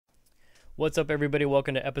What's up, everybody?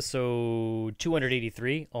 Welcome to episode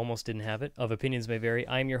 283. Almost didn't have it. Of Opinions May Vary.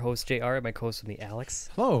 I'm your host, JR. My co-host with me, Alex.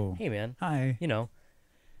 Hello. Hey, man. Hi.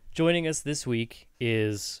 Joining us this week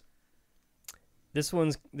is this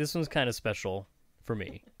one's kind of special for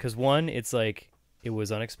me because one, it's like it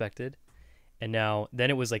was unexpected, and then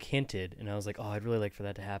it was like hinted, and I was like, oh, I'd really like for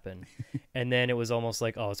that to happen, and then it was almost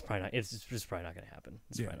like, oh, it's just probably not going to happen.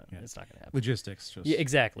 It's not going to happen. Logistics. Yeah,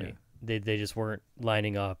 exactly. Yeah. They just weren't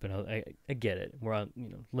lining up, and I get it. We're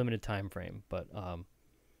on limited time frame, but now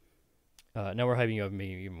we're hyping you up,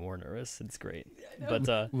 making me even more nervous. It's great. But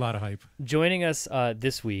a lot of hype. Joining us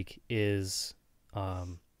this week is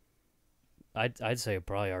I'd say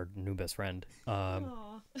probably our new best friend.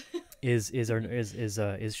 is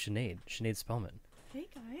Sinéad. Sinéad Spelman. Hey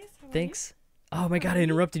guys. Thanks. Oh my god, I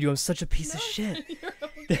interrupted you. I'm such a piece of shit. You're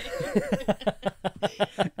okay.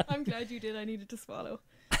 I'm glad you did. I needed to swallow.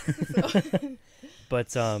 But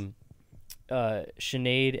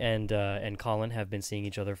Sinéad and Colin have been seeing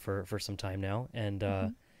each other for some time now, and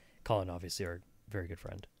Colin obviously our very good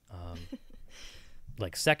friend,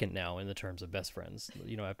 like second now in the terms of best friends.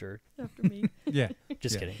 After me. Yeah,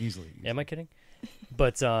 just kidding. Easily. Am I kidding?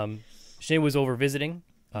 But Sinéad was over visiting.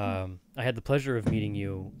 I had the pleasure of meeting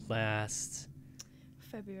you last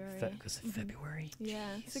February. February.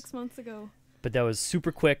 Yeah, 6 months ago. But that was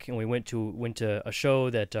super quick, and we went to a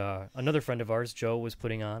show that another friend of ours, Joe, was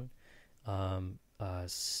putting on,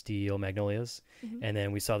 Steel Magnolias, and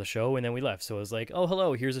then we saw the show, and then we left. So it was like, oh,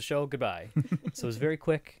 hello, here's a show, goodbye. So it was very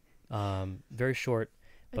quick, very short,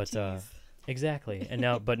 but exactly. And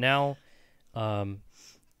now Sinéad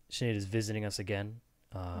is visiting us again.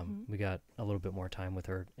 We got a little bit more time with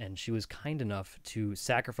her, and she was kind enough to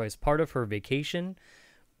sacrifice part of her vacation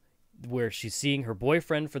where she's seeing her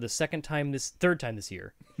boyfriend for the third time this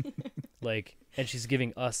year, and she's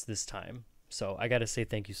giving us this time. So I got to say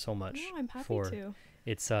thank you so much. No, I'm happy to.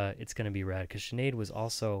 It's going to be rad because Sinéad was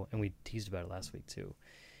also, and we teased about it last week too.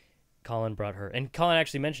 Colin brought her, and Colin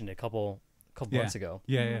actually mentioned it a couple months ago.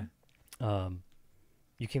 Yeah.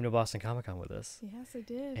 You came to Boston Comic-Con with us. Yes, I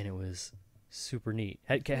did. And it was super neat.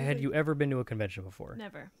 Had you ever been to a convention before?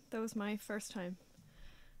 Never. That was my first time.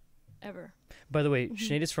 Ever. By the way,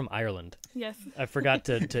 Sinéad is from Ireland. Yes. I forgot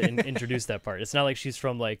to introduce that part. It's not like she's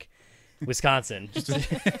from Wisconsin. Just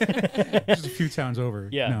a few towns over.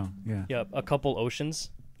 Yeah. No. Yeah. Yeah. A couple oceans.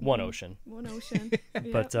 One ocean.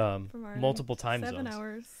 Yep. But multiple time 7 zones.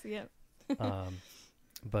 hours. Yep.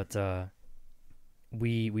 But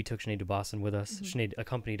we took Sinéad to Boston with us. Sinéad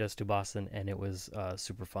accompanied us to Boston, and it was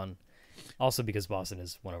super fun. Also because Boston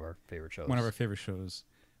is one of our favorite shows. One of our favorite shows.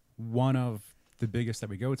 One of the biggest that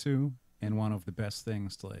we go to, and one of the best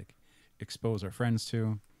things to expose our friends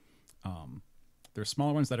to. There's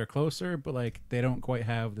smaller ones that are closer, but they don't quite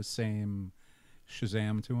have the same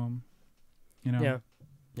Shazam to them.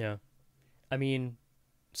 Yeah. I mean,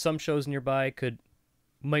 some shows nearby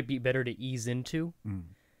might be better to ease into.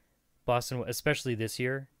 Boston, especially this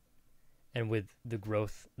year, and with the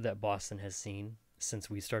growth that Boston has seen since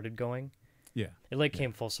we started going. Yeah. It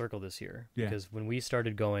came full circle this year. Yeah. Because when we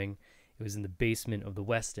started going, it was in the basement of the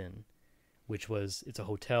Westin, it's a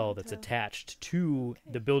hotel that's attached to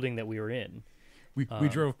the building that we were in. We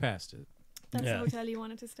drove past it. That's the hotel you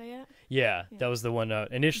wanted to stay at? Yeah, that was the one.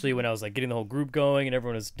 Initially, when I was getting the whole group going and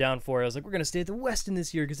everyone was down for it, I was like, we're going to stay at the Westin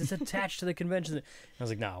this year because it's attached to the convention. And I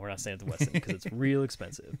was like, no, we're not staying at the Westin because it's real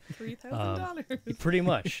expensive. $3,000. Pretty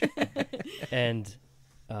much. And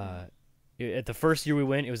at the first year we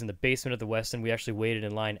went, it was in the basement of the Westin. We actually waited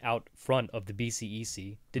in line out front of the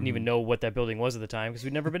BCEC. Didn't even know what that building was at the time because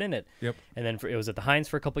we'd never been in it. Yep. And then it was at the Heinz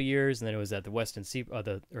for a couple of years, and then it was at the Westin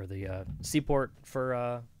Seaport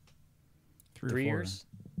for 3 years,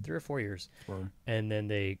 3 or 4 years. 4. And then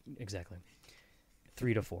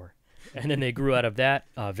 3 to 4. And then they grew out of that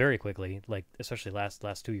very quickly. Especially last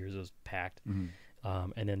 2 years, it was packed. And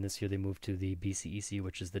then this year they moved to the BCEC,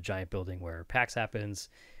 which is the giant building where PAX happens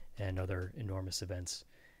and other enormous events.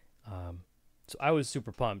 So I was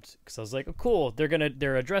super pumped because I was like, oh, cool,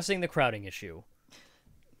 they're addressing the crowding issue.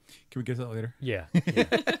 Can we get to that later? Yeah.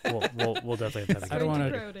 We'll definitely have to. I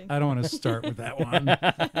don't want to start with that one.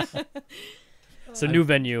 So new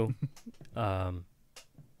venue, and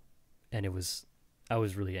I was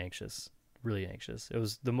really anxious. It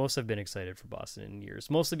was the most I've been excited for Boston in years.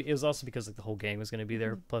 Mostly, it was also because the whole gang was going to be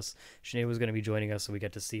there. Plus, Sinéad was going to be joining us, so we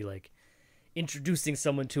got to see introducing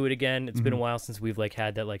someone to it again. It's been a while since we've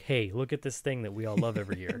had that hey, look at this thing that we all love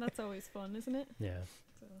every year. And that's always fun, isn't it? Yeah.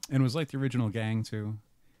 So. And it was the original gang too,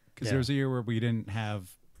 because there was a year where we didn't have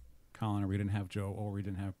Colin, or we didn't have Joe, or we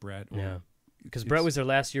didn't have Brett. Yeah. Because Brett was there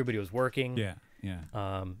last year, but he was working. Yeah.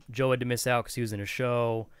 Joe had to miss out because he was in a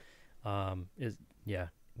show. is yeah,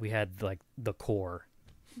 we had like the core.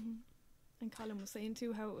 And Colin was saying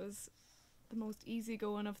too how it was the most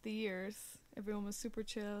easygoing of the years. Everyone was super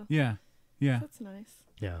chill. Yeah. Yeah. That's nice.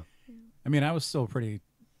 Yeah. I mean, I was still pretty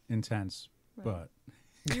intense, Right.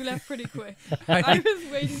 but You left pretty quick. I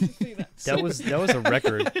was waiting to see that. That was a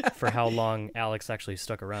record for how long Alex actually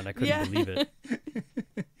stuck around. I couldn't believe it.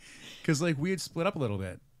 because like we had split up a little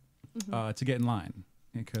bit to get in line,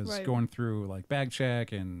 because Right. going through like bag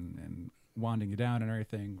check and wanding you down and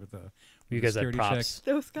everything with the You guys had security props.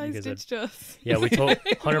 Those guys guys had- ditched us. Yeah, we told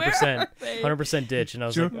 100%, they? 100% ditch, and I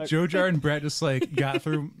was Joe, like, Joe Jar and Brett just like got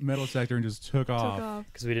through metal sector and just took Took off. off.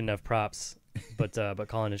 because we didn't have props, but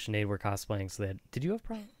Colin and Sinead were cosplaying, so they had. Did you have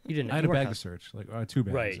props? You didn't. I had you a weren't bag to search, like 2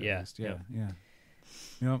 bags. Right, at yeah, least. Yeah. yeah.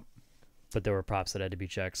 Yeah. Yep. but there were props that had to be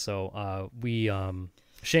checked. So we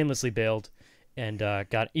shamelessly bailed and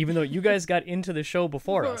got, even though you guys got into the show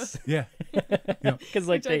before Before us, Yeah. because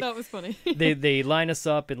like Which I thought was funny. they line us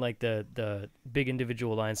up in like the big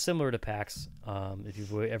individual lines similar to PAX. If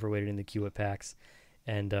you've ever waited in the queue at PAX,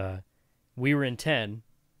 and we were in 10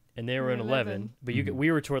 and they were in 11, but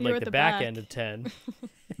we were toward You were like at the the back back. end of 10,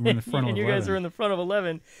 We're in the front and of you 11. guys were in the front of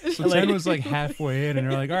 11. So 10 was like halfway in, and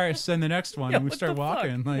they're like, all right, send the next one. Yeah, and we what start the fuck?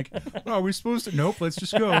 walking. Like, oh, are we supposed to? Nope, let's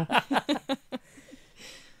just go.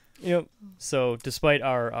 Yep. So despite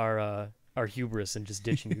our hubris and just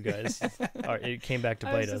ditching you guys, it came back to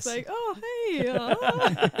I was bite just us. like, oh,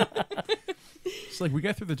 hey. It's like we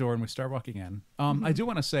get through the door and we start walking in. I do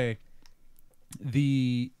want to say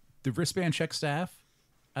the wristband check staff,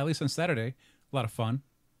 at least on Saturday, a lot of fun.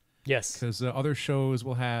 Yes. Because other shows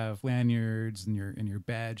will have lanyards and your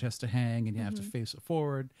badge has to hang and you have to face it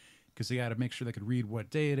forward because you got to make sure they could read what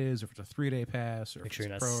day it is, or if it's a 3-day pass, or Make if sure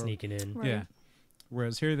you're it's not pro. sneaking in. Right. Yeah.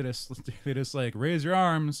 Whereas here they just like raise your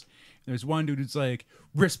arms. There's one dude who's like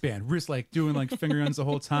wristband, like doing like finger guns the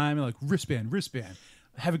whole time, and like wristband.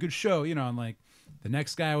 Have a good show, you know. And like the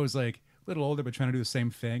next guy was like a little older but trying to do the same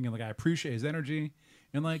thing, and like I appreciate his energy,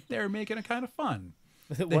 and like they were making it kind of fun.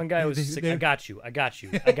 One guy was just like, I got you.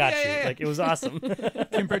 Yeah. Like, it was awesome.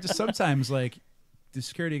 Compared to sometimes like the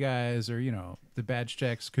security guys or the badge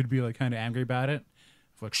checks could be like kind of angry about it.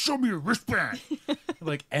 Like, show me your wristband.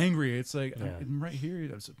 Like angry. It's like I'm right here.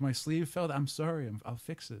 My sleeve fell. I'm sorry. I'll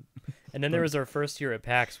fix it. And then there was our first year at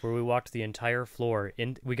PAX where we walked the entire floor.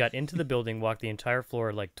 We got into the building, walked the entire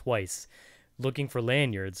floor like twice, looking for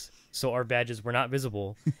lanyards. So our badges were not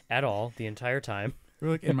visible at all the entire time. They're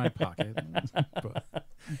like in my pocket. But,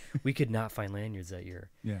 We could not find lanyards that year.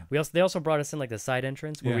 yeah. They also brought us in like the side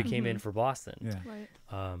entrance where we Yeah. came in for Boston. Yeah.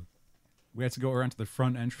 Right. We had to go around to the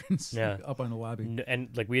front entrance. Yeah. Up on the lobby. And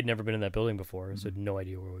like we had never been in that building before, so had no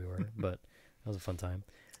idea where we were. But that was a fun time.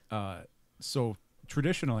 So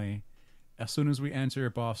traditionally, as soon as we enter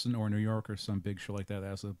Boston or New York or some big show like that,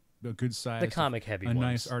 that's a good size. The comic heavy a ones.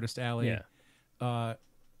 nice artist alley. Yeah.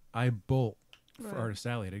 I bolt for Right. artist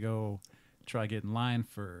alley to go try get in line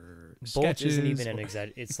for Bolt sketches. isn't even an or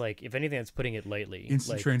exact. It's like, if anything, that's putting it lightly.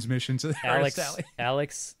 instant like, transmission to the artist alley.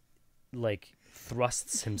 Alex, like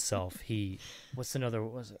thrusts himself. What's another?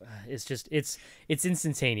 It's just it's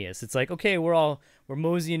instantaneous. It's like, okay, we're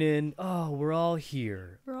moseying in. Oh, we're all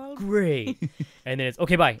here. We're all Great. And then it's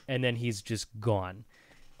okay, bye. And then he's just gone.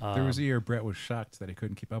 There was a year Brett was shocked that he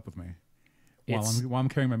couldn't keep up with me. It's- While I'm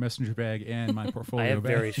carrying my messenger bag and my portfolio I have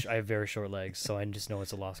bag. I have very short legs, so I just know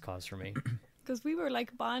it's a lost cause for me. Because we were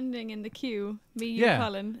like bonding in the queue, me, Yeah, you,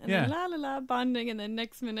 Colin, and yeah. then la la la bonding, and then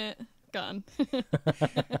next minute gone.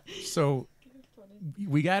 So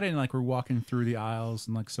we got in, like we're walking through the aisles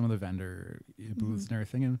and like some of the vendor booths and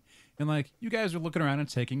everything, and like you guys are looking around and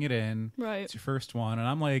taking it in. Right. It's your first one, and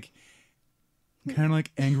I'm like kind of like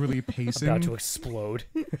angrily pacing About to explode.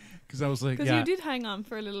 because I was like, Because yeah. you did hang on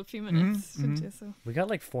for a little few minutes, didn't you? So We got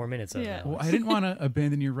like 4 minutes of Yeah. that. Well, I didn't want to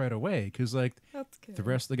abandon you right away because like that's good. the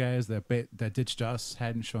rest of the guys that ditched us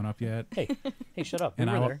hadn't shown up yet, Hey, shut up. We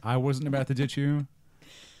and were there. I wasn't about to ditch you,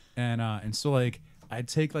 and so like I'd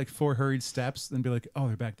take like 4 hurried steps, then be like, oh,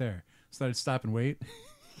 they're back there, so I'd stop and wait.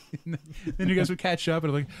 And then you guys would catch up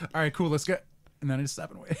and like, all right, cool, let's go, and then I'd stop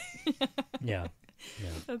and wait. Yeah.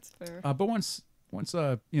 That's fair. But once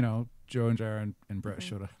Joe and Jar and Brett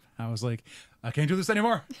showed up, I was like, I can't do this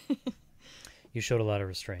anymore. You showed a lot of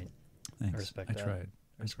restraint. Thanks. respect I that. tried.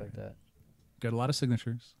 I respect that. Got a lot of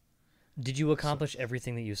signatures. Did you accomplish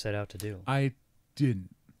everything that you set out to do? I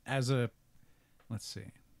didn't. Let's see.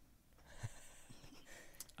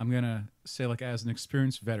 I'm gonna say like as an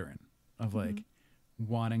experienced veteran of like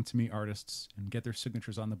wanting to meet artists and get their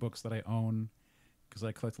signatures on the books that I own, because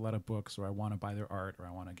I collect a lot of books, or I want to buy their art, or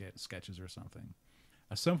I want to get sketches or something.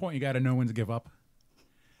 At some point, you got to know when to give up,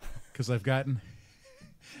 because I've gotten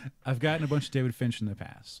I've gotten a bunch of David Finch in the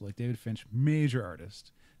past. Like David Finch, major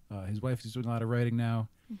artist. His wife is doing a lot of writing now.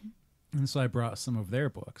 And so I brought some of their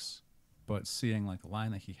books. But seeing like the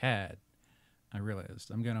line that he had, I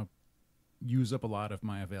realized I'm going to use up a lot of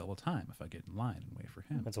my available time if I get in line and wait for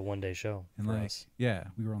him. That's a one-day show And for like, us. yeah,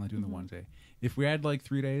 we were only doing the one day. If we had like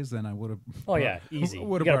 3 days, then I would have. Oh yeah, easy. You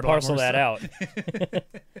would've got to brought a lot parcel more that stuff. out.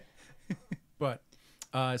 But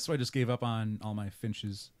so I just gave up on all my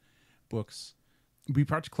Finch's books. We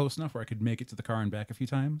parked close enough where I could make it to the car and back a few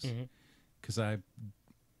times, because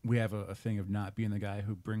we have a thing of not being the guy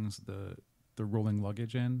who brings the rolling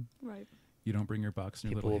luggage in. Right. You don't bring your box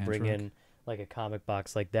in your People little will hand bring truck. in like a comic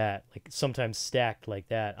box like that, like sometimes stacked like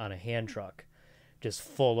that on a hand truck, just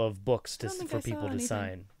full of books I don't think for I saw people to anything.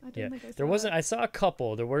 sign. I don't Yeah, think I saw there wasn't. that. I saw a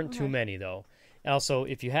couple. There weren't too Okay. many though. And also,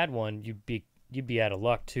 if you had one, you'd be out of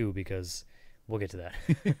luck too, because we'll get to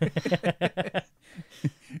that.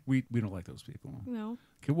 We don't like those people. No.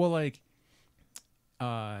 Okay, well, like,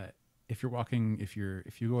 if you're walking, if you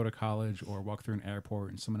go to college or walk through an airport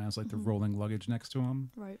and someone has like the rolling luggage next to them,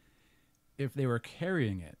 Right. if they were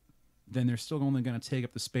carrying it, then they're still only going to take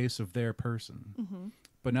up the space of their person.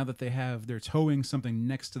 But now that they're towing something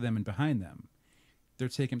next to them and behind them, they're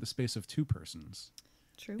taking up the space of two persons.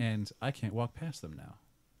 True. And I can't walk past them now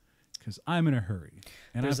because I'm in a hurry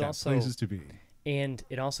and There's I've got also- places to be. And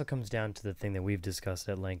it also comes down to the thing that we've discussed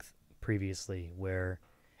at length previously,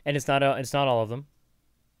 and it's not all of them.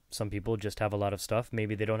 Some people just have a lot of stuff.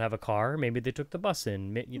 Maybe they don't have a car. Maybe they took the bus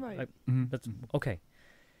in. Right. That's okay.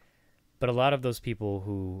 But a lot of those people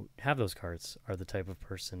who have those carts are the type of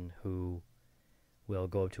person who will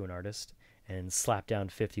go up to an artist and slap down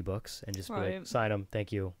 50 books and just be like, Right. sign them,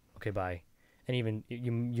 thank you, okay, bye. And even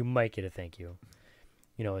you might get a thank you.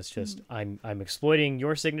 You know, it's just I'm exploiting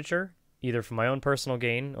your signature either for my own personal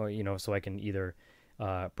gain or so I can either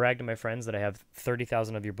brag to my friends that I have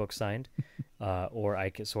 30,000 of your books signed, or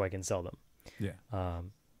I can sell them. Yeah.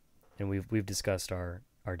 And we've discussed our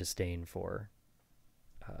disdain for.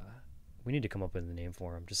 We need to come up with a name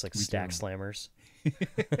for them, just like We stack do. slammers.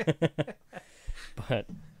 But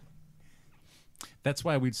That's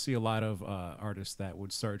why we'd see a lot of artists that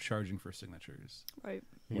would start charging for signatures, Right.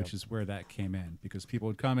 which is where that came in, because people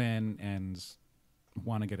would come in and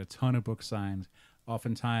want to get a ton of books signed,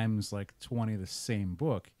 oftentimes like 20 of the same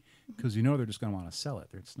book, because they're just going to want to sell it.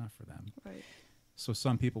 It's not for them. Right. So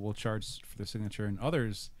some people will charge for their signature, and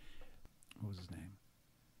others, what was his name?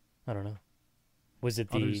 I don't know. Was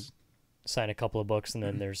it the Others, sign a couple of books and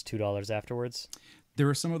then there's $2 afterwards? there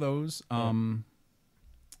were some of those.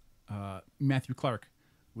 Matthew Clark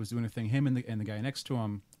was doing a thing. Him and the guy next to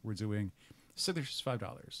him were doing signatures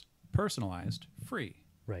 $5, personalized, free.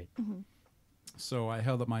 Right. So I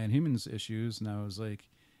held up my Inhumans issues, and I was like,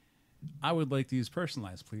 I would like these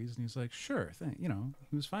personalized, please. And he's like, sure, he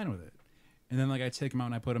was fine with it. And then like I take him out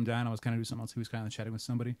and I put him down. I was kind of doing something else. He was kind of chatting with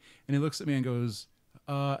somebody, and he looks at me and goes,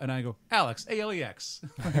 and I go, Alex, Alex,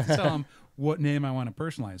 to tell him what name I want to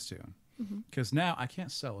personalize to, because now I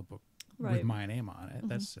can't sell a book with Right. my name on it.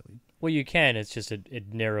 That's silly. Well, you can. It's just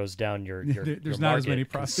it narrows down your There's your not as market many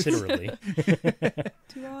profits. considerably.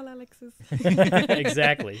 To all Alexes.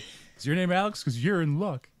 Exactly. Is your name Alex? Because you're in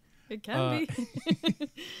luck. It can be.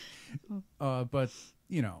 But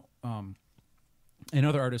and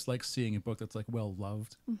other artists like seeing a book that's like well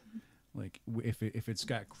loved. Like if it's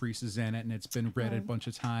got creases in it and it's been read a Right. bunch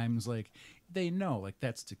of times, like they know like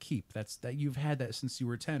that's to keep. That you've had that since you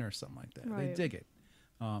were 10 or something like that. They Right. dig it.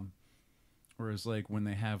 Whereas like when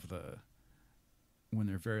they're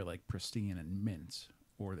very like pristine and mint,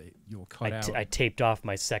 or you'll cut out I taped off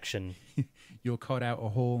my section. you'll cut out a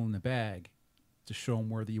hole in the bag to show them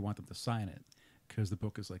whether you want them to sign it, because the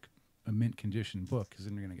book is like a mint condition book, because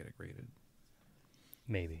then you're gonna get it graded.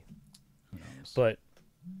 Maybe. Who knows? But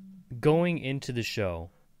going into the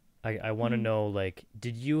show, I want to know, like,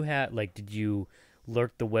 did you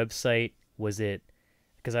lurk the website? Was it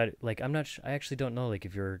because I'm not I actually don't know, like,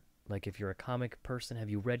 if you're a comic person, have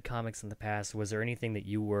you read comics in the past? Was there anything that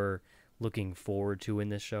you were looking forward to in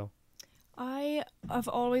this show? I've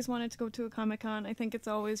always wanted to go to a Comic-Con. I think it's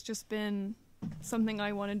always just been something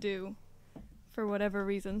I want to do for whatever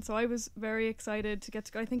reason. So I was very excited to get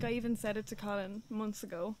to go. I think I even said it to Colin months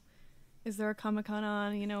ago. Is there a Comic-Con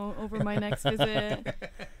on, over my next visit?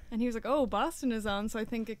 And he was like, oh, Boston is on. So I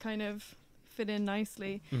think it kind of fit in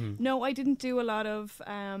nicely. No, I didn't do a lot of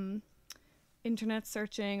internet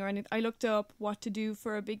searching or anything. I looked up what to do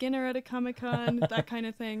for a beginner at a Comic-Con, that kind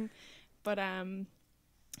of thing. But,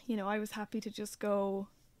 I was happy to just go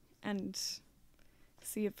and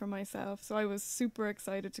see it for myself. So I was super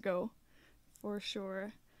excited to go, for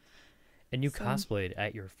sure. And you So- cosplayed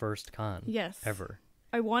at your first con Yes. ever.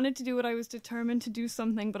 I wanted to do it. I was determined to do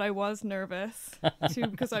something, but I was nervous too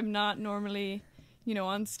because I'm not normally,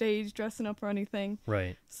 on stage dressing up or anything.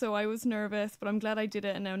 Right. So I was nervous, but I'm glad I did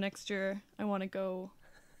it. And now next year I want to go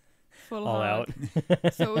full All hog.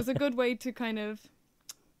 out. So it was a good way to kind of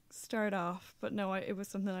start off. But no, it was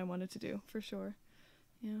something I wanted to do for sure.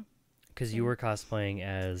 Yeah. Because you were cosplaying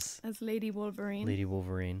as Lady Wolverine. Lady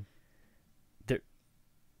Wolverine.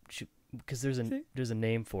 Because there's a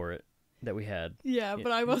name for it that we had. Yeah,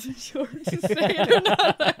 but I wasn't sure to say it or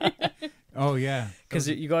not. Oh yeah, Because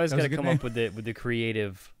you guys got to come name. up with the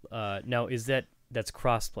creative. Now that's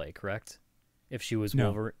crossplay, correct? If she was No,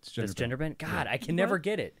 Wolverine, it's gender that's gender bend. God, Yeah. I can never What?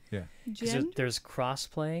 get it. yeah. 'Cause there's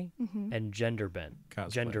crossplay and gender Cosplay.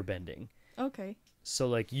 gender bending. Okay. So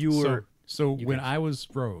like you were. So you when can- I was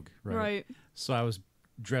Rogue, Right. So I was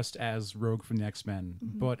dressed as Rogue from the X-Men,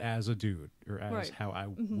 but as a dude, or as Right. how I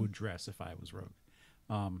would dress if I was Rogue.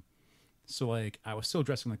 So like I was still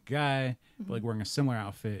dressing like a guy, but like wearing a similar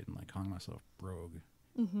outfit and like calling myself Rogue.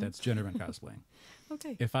 That's gender bend cosplaying.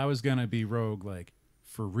 Okay. If I was gonna be Rogue, like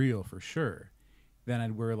for real, for sure, then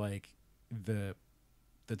I'd wear like the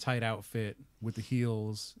tight outfit with the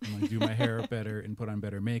heels and like do my hair better and put on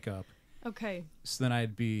better makeup. Okay. So then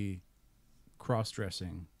I'd be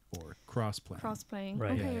cross-dressing or cross-playing. Cross-playing.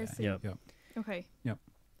 Right. Okay, Yeah, I see. Yep. Yep. Okay. Yep.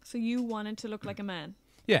 So you wanted to look like a man.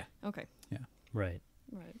 Yeah. Okay. Right.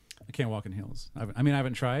 Right. I can't walk in heels. I mean, I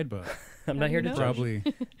haven't tried, but I'm not here to No. judge. probably.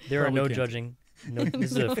 There are probably no can't. judging. No,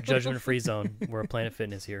 this is a judgment-free zone. We're a Planet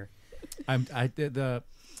Fitness here. I did the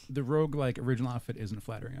Rogue like original outfit isn't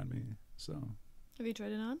flattering on me, so Have you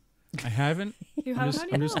tried it on? I haven't. You I'm haven't? just-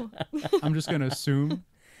 How do you I'm know? I'm just gonna assume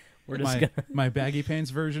We're just my gonna. my baggy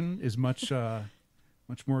pants version is much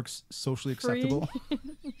more socially Free. acceptable.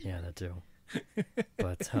 Yeah, that too.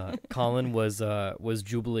 But Colin was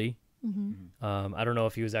Jubilee. I don't know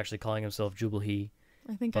if he was actually calling himself Jubilee.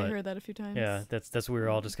 I think I But- heard that a few times. Yeah, that's what we were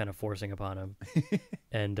all just kind of forcing upon him.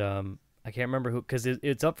 And I can't remember who, because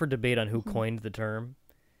it's up for debate on who coined the term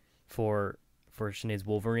for Sinead's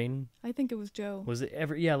Wolverine. I think it was Joe. Was it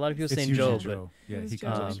ever? Yeah, a lot of people It's saying usually Joe, Joe. Yeah, it was he Joe,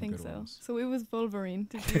 comes up I with some think good so. ones. So it was Wolverine.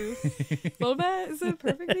 Did you? Vulva is a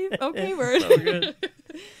perfectly but okay it's word. so good.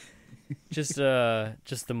 just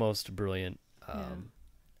the most brilliant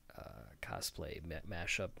cosplay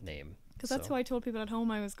mashup name. Because that's So- who I told people at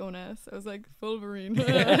home I was going as. I was like, Wolverine. I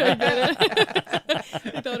get it.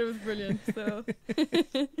 I thought it was brilliant. So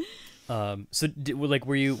So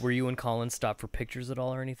were you and Colin stopped for pictures at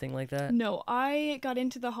all or anything like that? no, I got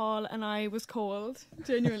into the hall and I was cold,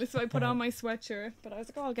 genuinely. So I put on my sweatshirt, but I was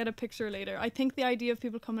like, oh, I'll get a picture later. I think the idea of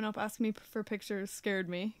people coming up asking me for pictures scared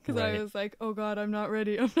me because Right. I was like, oh God, I'm not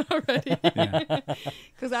ready. I'm not ready. Yeah.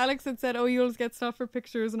 Because Alex had said, oh, you'll get stuff for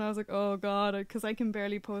pictures. And I was like, oh God, because I can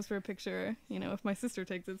barely pose for a picture, if my sister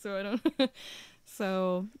takes it. So I don't.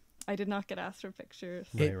 So I did not get asked for pictures.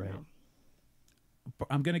 Right, right. No. But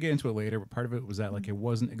I'm gonna get into it later, but part of it was that like it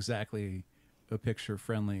wasn't exactly a picture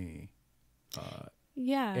friendly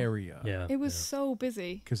Yeah. area. Yeah. It was yeah. so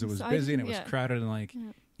busy. Because it was So I busy and it didn't- was yeah. crowded, and like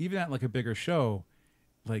Yeah. even at like a bigger show,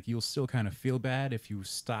 like you'll still kind of feel bad if you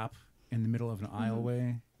stop in the middle of an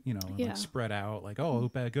aisleway, and Yeah. like spread out, like I'll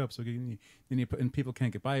back up, so then you put, and people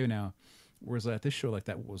can't get by you now. Whereas at this show, like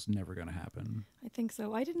that was never gonna happen. I think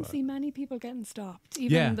so. I didn't But- see many people getting stopped.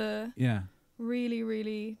 Even Yeah. the Yeah, really,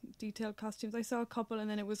 really detailed costumes. I saw a couple and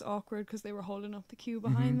then it was awkward because they were holding up the queue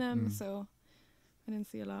behind them. So I didn't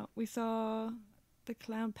see a lot. We saw the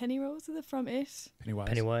clown Pennyroyce, is it from It?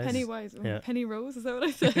 Pennywise. Pennywise. Yeah. Penny Rose, is that what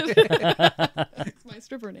I said? It's my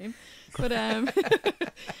stripper name. But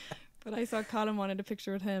but I saw Colin wanted a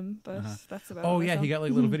picture with him, but that's about Oh all I yeah, saw. he got like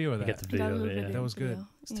a little video of You that. got the He got a video of little it. Yeah. video, That was good. video.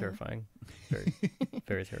 It's Yeah. terrifying. Very,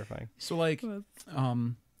 very terrifying. So like, Was.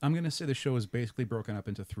 I'm gonna say the show is basically broken up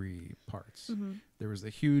into 3 parts. Mm-hmm. There was the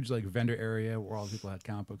huge like vendor area where all the people had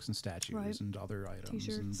comic books and statues Right. and other items and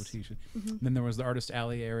T-shirts. t-shirts. Mm-hmm. Then there was the artist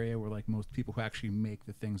alley area where like most people who actually make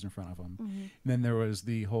the things in front of them. Mm-hmm. Then there was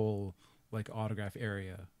the whole like autograph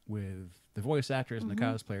area with the voice actors and the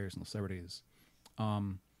Mm-hmm. cosplayers and the celebrities.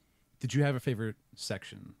 Did you have a favorite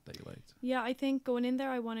section that you liked? Yeah, I think going in there,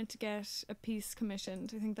 I wanted to get a piece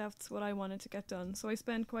commissioned. I think that's what I wanted to get done. So I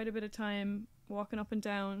spent quite a bit of time walking up and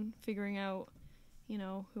down, figuring out,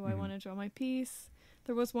 who I want to draw my piece.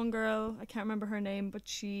 There was one girl, I can't remember her name, but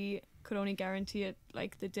she could only guarantee it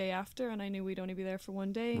like the day after, and I knew we'd only be there for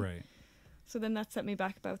one day. Right. So then that set me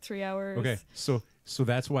back about 3 hours. Okay. So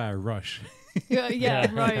that's why I rush. Yeah,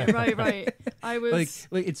 right. I was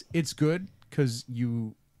like it's good because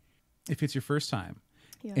if it's your first time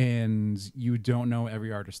yeah. and you don't know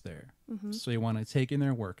every artist there, Mm-hmm. so you want to take in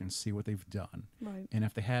their work and see what they've done. Right. And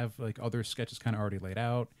if they have like other sketches kind of already laid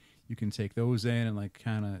out, you can take those in and like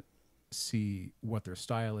kind of see what their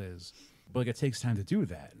style is. But like it takes time to do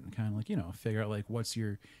that and kind of like, you know, figure out like what's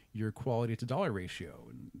your quality to dollar ratio,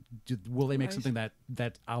 and will they make Right. something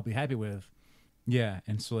that I'll be happy with. Yeah,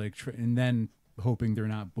 and so like and then hoping they're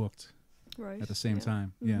not booked Right. at the same Yeah.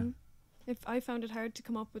 time. Yeah. Mhm. If I found it hard to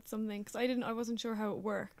come up with something, because I wasn't sure how it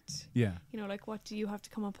worked. Yeah. You know, like what do you have to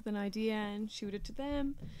come up with an idea and shoot it to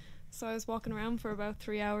them? So I was walking around for about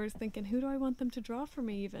 3 hours thinking, who do I want them to draw for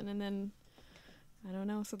me even? And then, I don't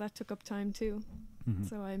know, so that took up time too. Mhm.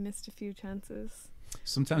 So I missed a few chances.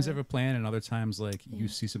 Sometimes they Yeah. have a plan, and other times like you Yeah.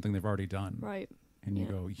 see something they've already done, Right. and you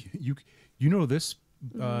Yeah. go, you know this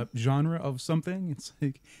genre of something. It's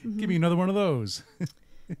like, give me another one of those.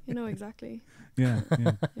 You know, exactly. Yeah.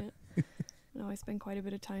 Yeah. No, I spent quite a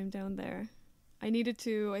bit of time down there. I needed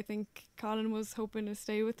to, I think Colin was hoping to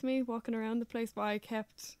stay with me walking around the place, but I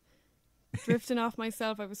kept drifting off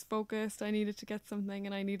myself. I was focused. I needed to get something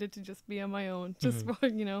and I needed to just be on my own. Just,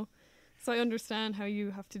 you know. So I understand how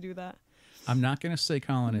you have to do that. I'm not gonna say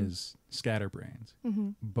Colin is scatterbrained,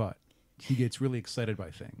 but he gets really excited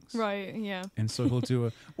by things. Right, yeah. And so he'll do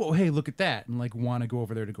a, whoa, hey, look at that, and like want to go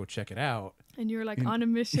over there to go check it out. And you're like on a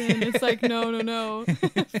mission. It's like, no.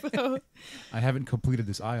 So, I haven't completed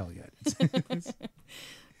this aisle yet. It's that's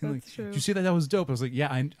like, true. did you see that? That was dope. I was like,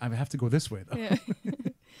 yeah, I have to go this way though. Yeah.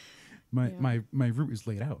 My route is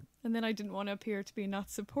laid out. And then I didn't want to appear to be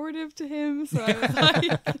not supportive to him. So I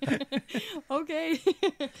was like, okay.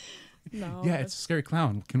 No. Yeah, it's a scary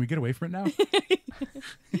clown. Can we get away from it now?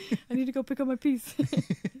 I need to go pick up my piece.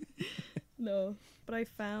 No, but I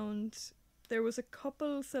found there was a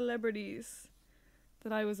couple celebrities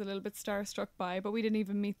that I was a little bit starstruck by, but we didn't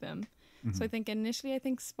even meet them. So I think initially,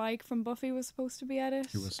 Spike from Buffy was supposed to be at it,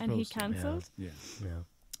 He was and he supposed to, cancelled. Yeah. Yeah.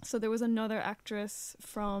 So there was another actress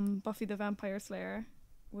from Buffy the Vampire Slayer.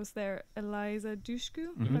 Was there Eliza Dushku,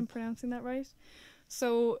 if I'm pronouncing that right?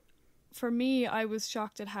 So for me, I was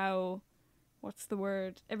shocked at how, what's the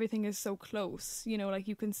word? Everything is so close. You know, like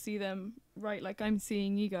you can see them right, like I'm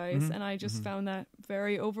seeing you guys. And I just found that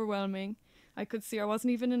very overwhelming. I could see I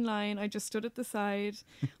wasn't even in line. I just stood at the side.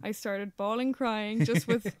 I started bawling, crying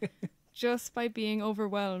just by being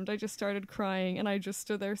overwhelmed. I just started crying and I just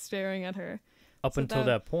stood there staring at her. Up So until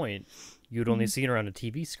that point, you'd only seen her on a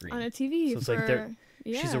TV screen. On a TV So it's for, like they're-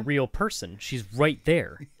 yeah. She's a real person. She's right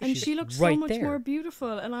there. And She's she looked right so much there. more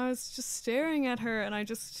beautiful, and I was just staring at her, and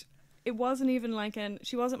it wasn't even like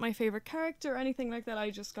she wasn't my favorite character or anything like that. I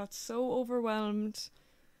just got so overwhelmed,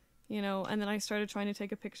 you know, and then I started trying to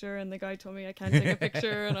take a picture, and the guy told me I can't take a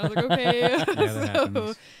picture, and I was like, okay. Yeah, that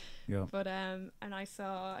happens. Yeah. But and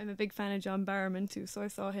I'm a big fan of John Barrowman too, so I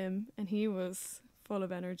saw him, and he was full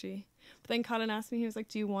of energy. But then Colin asked me, he was like,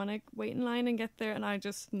 do you want to wait in line and get there? And I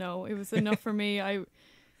just, no, it was enough for me. I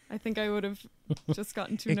think I would have just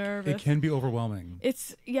gotten too nervous. It can be overwhelming.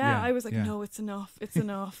 Yeah, I was like, yeah. no, it's enough. It's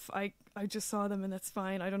enough. I just saw them and that's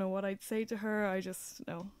fine. I don't know what I'd say to her. I just,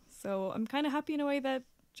 no. So I'm kind of happy in a way that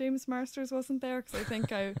James Marsters wasn't there, because I think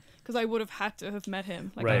because I would have had to have met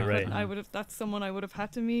him. Like Right. I would have, that's someone I would have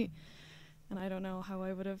had to meet. And I don't know how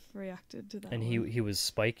I would have reacted to that. And one. he was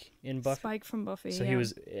Spike in Buffy. Spike from Buffy. So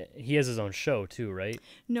yeah. he has his own show too, right?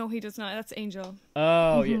 No, he does not. That's Angel.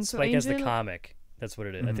 Oh, yeah. So Spike has the Angel- comic. That's what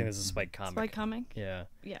it is. I think this is a Spike comic. Spike comic. Yeah.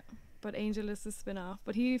 Yeah, but Angel is the spin-off.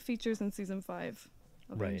 But he features in season 5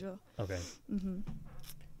 of Right. Angel. Okay.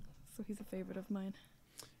 So he's a favorite of mine.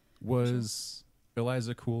 Was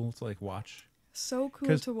Eliza cool to like watch? So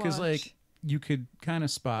cool to watch. Because like you could kind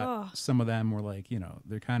of spot Oh. some of them were like, you know,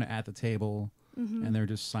 they're kind of at the table and they're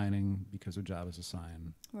just signing because their job is to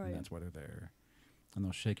sign, Right. and that's why they're there. And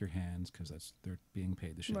they'll shake your hands because they're being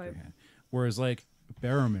paid to shake Right. your hand. Whereas like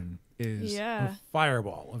Barrowman is Yeah. a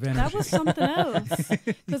fireball of energy. That was something else.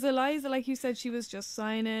 Because Eliza, like you said, she was just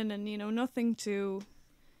signing and, you know, nothing too...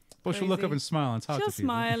 Well, she'll look up crazy. and smile and talk She'll to people.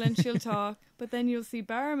 smile and she'll talk. But then you'll see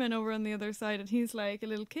Barrowman over on the other side and he's like a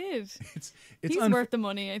little kid. It's He's worth the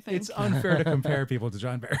money, I think. It's unfair to compare people to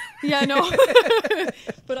John Barrowman. Yeah, no.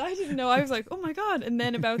 But I didn't know. I was like, oh my God. And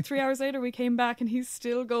then about 3 hours later, we came back and he's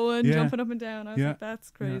still going, Yeah. jumping up and down. I was Yeah. like,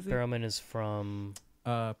 that's crazy. Barrowman is from.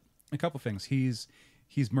 A couple things. He's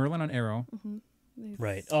Merlin on Arrow, He's-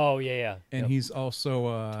 Right. Oh yeah. and Yep. he's also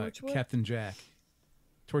Torchwood? Captain Jack.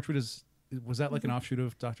 Torchwood was that like an offshoot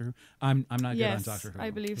of Doctor Who? I'm not good on Yes, Doctor Who.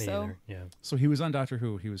 I believe Me so. neither. Yeah. So he was on Doctor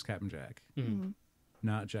Who. He was Captain Jack, Mm.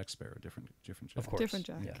 not Jack Sparrow. Different Jack. Of course. Different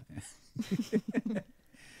Jack. Yeah.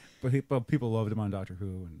 But people loved him on Doctor Who,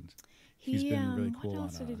 and he's been really cool. What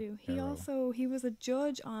else on, did he do? Arrow. He was a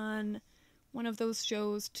judge on one of those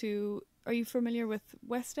shows to... Are you familiar with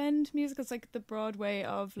West End music? It's like the Broadway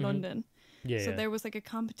of London. Yeah. So there was like a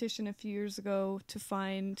competition a few years ago to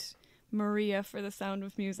find Maria for The Sound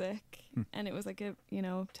of Music, and it was like a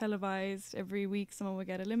televised every week. Someone would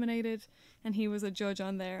get eliminated, and he was a judge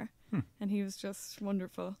on there, and he was just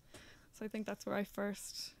wonderful. So I think that's where I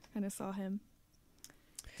first kind of saw him.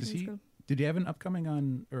 Did he have an upcoming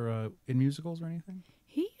on or in musicals or anything?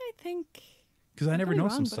 I think. Because I never know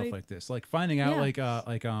some stuff like this, like finding out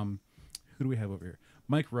who do we have over here?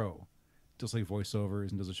 Mike Rowe does like voiceovers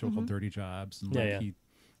and does a show called Dirty Jobs, and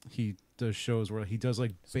he does shows where he does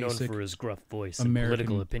like He's basic known for his gruff voice American and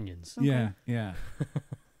political opinions. Okay. Yeah.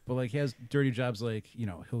 But like he has dirty jobs, like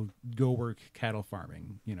he'll go work cattle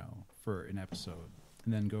farming, for an episode,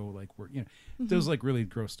 and then go like work, does like really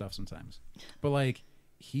gross stuff sometimes. But like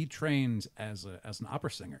he trained as an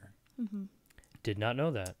opera singer. Did not know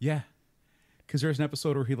that. Yeah, because there's an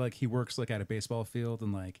episode where he works like at a baseball field,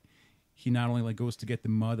 and like he not only like goes to get the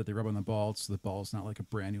mud that they rub on the ball, so the ball's not like a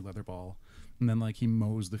brand new leather ball, and then like he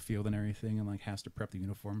mows the field and everything, and like has to prep the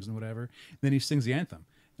uniforms and whatever. And then he sings the anthem,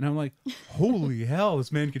 and I'm like, holy hell,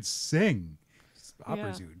 this man could sing.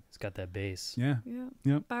 Opera dude. It's got that bass. Yeah.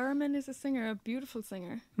 Yep. Barrowman is a singer, a beautiful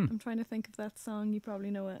singer. I'm trying to think of that song. You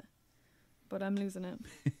probably know it, but I'm losing it.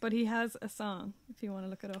 But he has a song, if you want to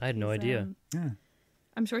look it up. I had no idea. Yeah.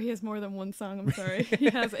 I'm sure he has more than one song. I'm sorry.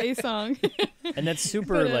 He has a song. And that's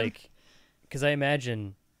super like, because I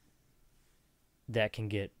imagine that can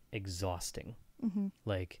get exhausting.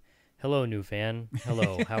 Like, hello, new fan.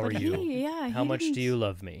 Hello, how are you? How much do you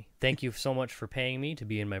love me? Thank you so much for paying me to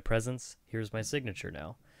be in my presence. Here's my signature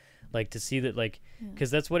now. Like, to see that, like,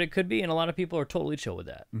 because that's what it could be, and a lot of people are totally chill with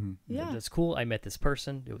that. Yeah. That's cool. I met this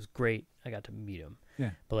person. It was great. I got to meet him.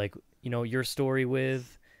 Yeah. But, like, your story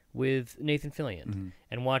with Nathan Fillion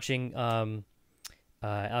and watching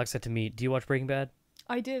Alex got to meet. Do you watch Breaking Bad?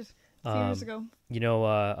 I did a few years ago.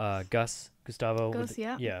 Gustavo. Gus,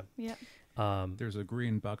 yeah. There's a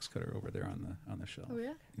green box cutter over there on the shelf. Oh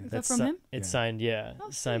yeah, is that's that from him? It's signed,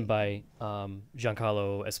 signed by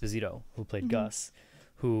Giancarlo Esposito, who played Gus,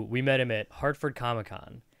 who we met him at Hartford Comic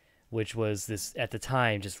Con, which was this at the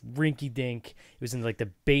time just rinky dink. It was in like the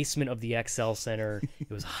basement of the XL Center. It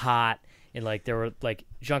was hot. And like there were like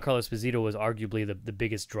Giancarlo Esposito was arguably the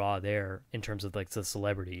biggest draw there in terms of like the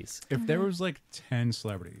celebrities. If there was like 10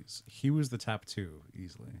 celebrities, he was the top 2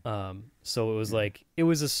 easily. So it was like it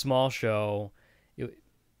was a small show.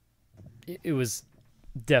 It was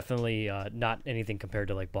definitely not anything compared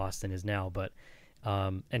to like Boston is now, but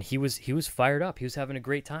and he was fired up. He was having a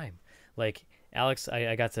great time. Like Alex,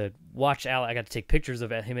 I got to watch Alex. I got to take pictures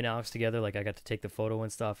of him and Alex together. Like I got to take the photo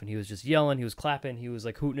and stuff, and he was just yelling. He was clapping. He was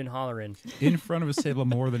like hooting and hollering in front of his table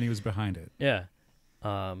more than he was behind it. Yeah,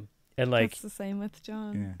 and like that's the same with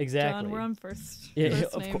John. Yeah. Exactly. John, we're on first. Yeah,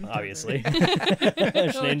 first of name. course, obviously.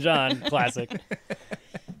 Sinead and John, classic.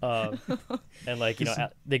 And like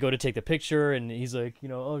they go to take the picture, and he's like,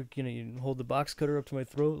 oh, you hold the box cutter up to my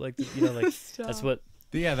throat, like like that's what.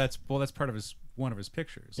 Yeah, that's part of one of his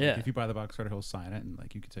pictures. Like, yeah. If you buy the box cutter, he'll sign it, and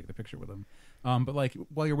like you can take the picture with him. But like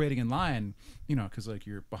while you're waiting in line, because like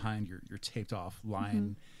you're behind your taped off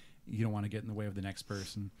line, you don't want to get in the way of the next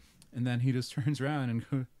person. And then he just turns around and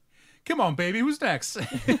goes, "Come on, baby, who's next?"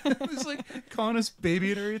 He's like calling us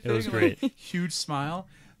baby and everything. It was great. Like, huge smile.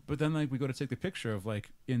 But then like we go to take the picture of like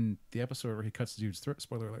in the episode where he cuts the dude's throat.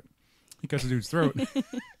 Spoiler alert. He cuts the dude's throat.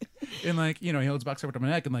 And like, he holds the box over to my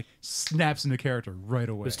neck and like snaps into character right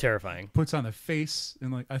away. It was terrifying. Puts on the face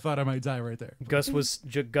and like I thought I might die right there. Gus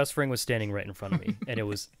Fring was standing right in front of me, and it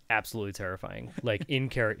was absolutely terrifying. Like in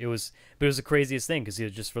character, it was the craziest thing because he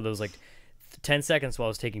was just for those like 10 seconds while I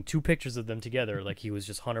was taking 2 pictures of them together, like he was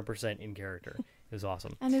just 100% in character. It was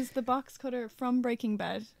awesome. And is the box cutter from Breaking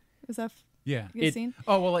Bad? Is that yeah? Scene?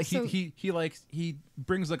 Oh well, like he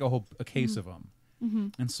brings like a case of them.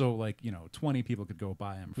 And so, like, 20 people could go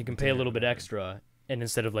buy him. You can pay a little bit extra, and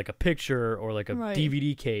instead of like a picture or like a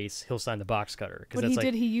DVD case, he'll sign the box cutter.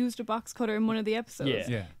 But he used a box cutter in one of the episodes.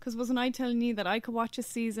 Yeah. Because wasn't I telling you that I could watch a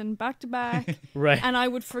season back to back, right? And I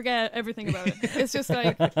would forget everything about it. It's just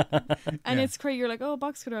like, and it's crazy. You're like, oh,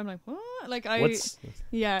 box cutter. I'm like, what? Like it's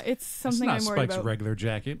something I'm worried Spike's about. regular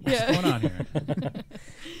jacket. What's going on here?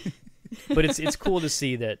 But it's cool to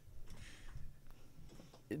see that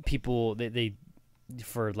people they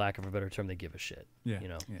for lack of a better term, they give a shit. Yeah.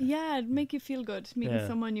 Yeah, it'd make you feel good meeting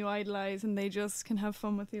someone you idolize and they just can have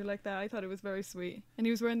fun with you like that. I thought it was very sweet. And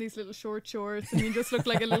he was wearing these little short shorts and he just looked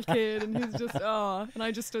like a little kid and he's just and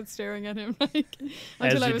I just stood staring at him like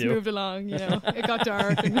until I was moved along, It got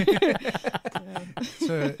dark and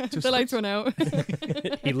the lights went out.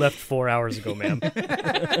 He left 4 hours ago, ma'am.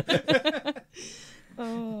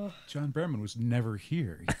 Oh. John Berman was never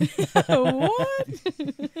here. What?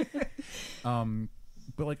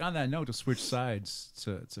 But like on that note, to switch sides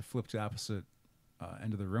to flip to the opposite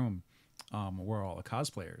end of the room, where all the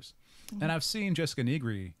cosplayers, and I've seen Jessica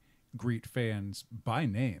Negri greet fans by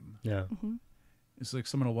name. Yeah. It's like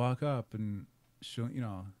someone will walk up and she'll,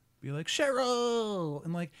 be like, Cheryl,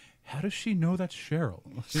 and like, how does she know that's Cheryl?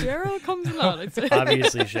 Cheryl comes a lot, I'd say.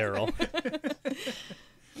 Obviously, Cheryl.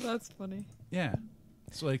 That's funny. Yeah.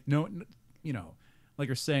 It's like like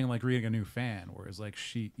you're saying, like reading a new fan, whereas like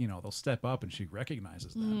she, they'll step up and she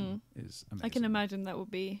recognizes them is amazing. I can imagine that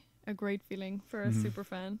would be a great feeling for a super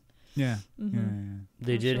fan. Yeah. Yeah.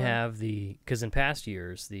 They did sure. have because in past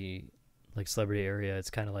years, the like celebrity area, it's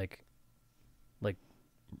kind of like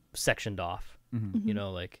sectioned off,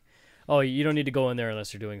 like, oh, you don't need to go in there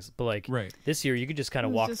unless you're doing, but like Right. this year you could just kind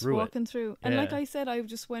of I was walk just through walking it. through. And like Yeah. I said, I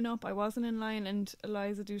just went up. I wasn't in line, and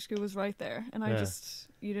Eliza Dushku was right there. And Yeah.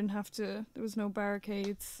 you didn't have to, there was no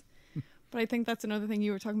barricades. But I think that's another thing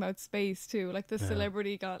you were talking about, space too. Like the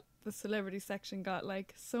celebrity section got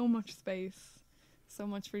like so much space, so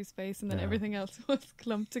much free space, and then Yeah. everything else was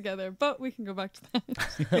clumped together. But we can go back to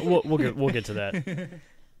that. we'll get to that.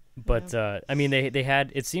 But I mean, they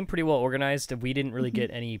had, it seemed pretty well organized. We didn't really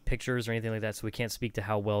get any pictures or anything like that, so we can't speak to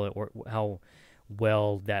how well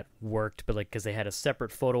that worked. But like, because they had a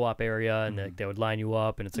separate photo op area, and they would line you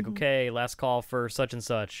up, and it's like, okay, last call for such and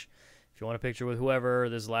such. If you want a picture with whoever,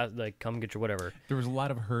 come get your whatever. There was a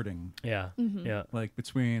lot of herding, Yeah, yeah, like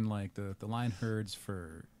between like the line herds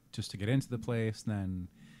for just to get into the place, and then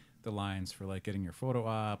the lines for like getting your photo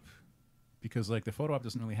op, because like the photo op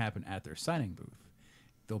doesn't really happen at their signing booth.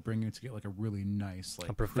 They'll bring you to get like a really nice, like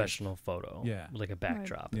a professional photo, Yeah. like a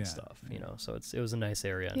backdrop and Yeah. stuff, So it was a nice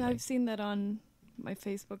area. Yeah, and I've seen that on my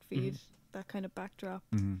Facebook feed, that kind of backdrop.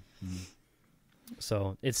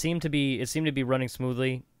 so it seemed to be running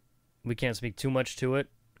smoothly. We can't speak too much to it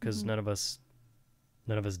because none of us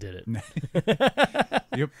did it.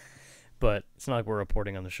 Yep. But it's not like we're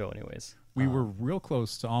reporting on the show anyways. We were real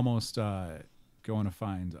close to almost going to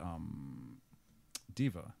find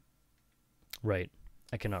Diva. Right.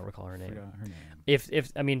 I cannot recall her name. Forgot her name.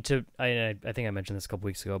 If I mean I think I mentioned this a couple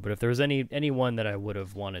weeks ago, but if there was anyone that I would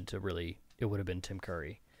have wanted to really, it would have been Tim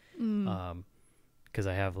Curry. Because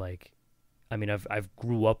I have I've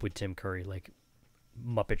grew up with Tim Curry, like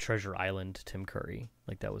Muppet Treasure Island Tim Curry.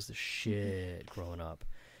 Like that was the shit growing up.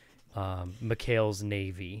 McHale's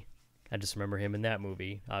Navy. I just remember him in that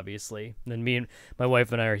movie, obviously. And then my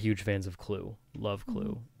wife and I are huge fans of Clue. Love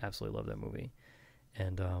Clue. Absolutely love that movie.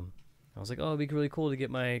 And I was like, oh, it'd be really cool to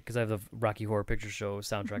get because I have the Rocky Horror Picture Show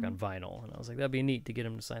soundtrack on vinyl. And I was like, that'd be neat to get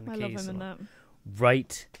him to sign the I case. love him in that.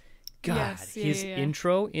 Right. God, Yes, his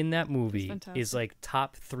intro in that movie fantastic. is like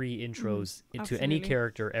top 3 intros to any absolutely.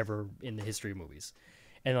 character ever in the history of movies.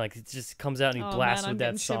 And like it just comes out and he blasts I'm with that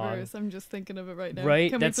getting song. shivers. I'm just thinking of it right now.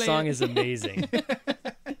 Right? Can we That play song it? is amazing.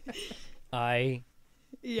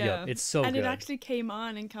 Yeah, it's so and good. it actually came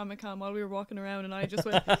on in Comic-Con while we were walking around, and I just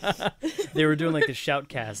went. They were doing like the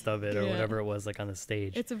shoutcast of it or Yeah. whatever it was, like on the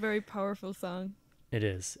stage. It's a very powerful song. It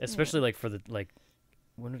is, especially like for the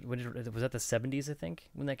when was that the 70s? I think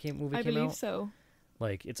when that movie I came believe out. so.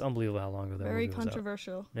 Like it's unbelievable how long ago that Very movie was out.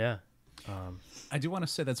 controversial. Yeah. I do want to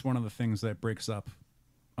say that's one of the things that breaks up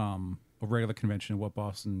a regular convention, what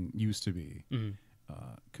Boston used to be,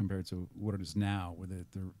 compared to what it is now, where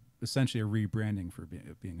they're essentially a rebranding for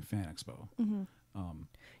being a fan expo.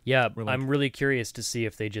 Yeah, We're like- I'm really curious to see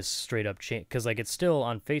if they just straight up change, because like it's still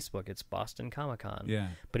on Facebook. It's Boston Comic Con. Yeah.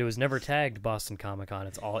 But it was never tagged Boston Comic Con.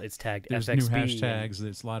 It's tagged There's FXB. new and, hashtags.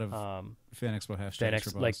 There's a lot of fan expo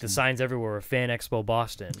hashtags. For like the Boston. signs everywhere are Fan Expo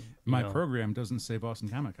Boston. you My know? program doesn't say Boston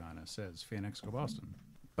Comic Con. It says Fan Expo Boston.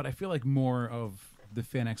 But I feel like more of the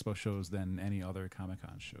Fan Expo shows than any other Comic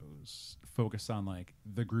Con shows focus on like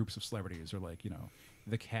the groups of celebrities or like,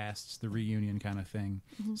 the casts, the reunion kind of thing.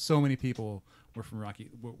 So many people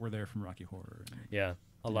were there from Rocky Horror. Yeah,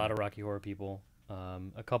 a lot of Rocky Horror people.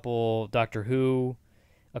 A couple Doctor Who,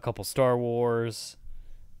 a couple Star Wars,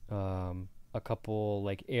 a couple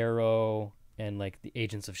like Arrow and like the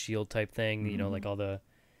Agents of S.H.I.E.L.D. type thing. Like all the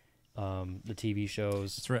TV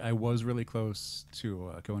shows. That's right. I was really close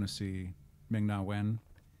to going to see Ming-Na Wen,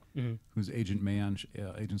 who's Agent May on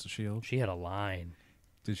Agents of S.H.I.E.L.D. She had a line.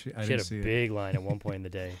 Did she? I She didn't had see a it. big line at one point in the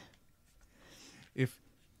day. If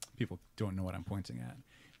people don't know what I'm pointing at.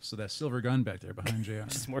 So that silver gun back there behind JR.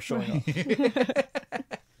 Just more showing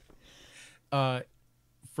off.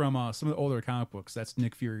 From some of the older comic books, that's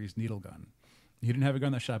Nick Fury's needle gun. He didn't have a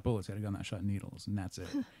gun that shot bullets. He had a gun that shot needles, and that's it.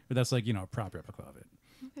 But that's like, a prop replica of it.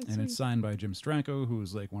 And it's signed by Jim Stranko, who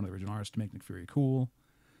was like one of the original artists to make Nick Fury cool.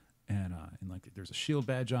 And like there's a shield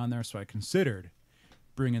badge on there, so I considered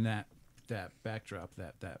bringing that backdrop,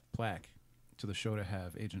 that plaque, to the show to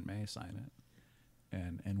have Agent May sign it,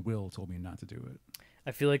 and Will told me not to do it.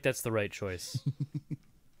 I feel like that's the right choice.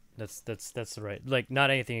 that's the right, like, not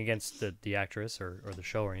anything against the actress or the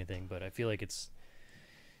show or anything, but I feel like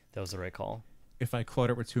that was the right call. If I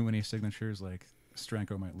clutter with too many signatures, like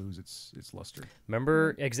Stranko might lose its luster.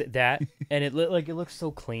 Remember that, and it looks so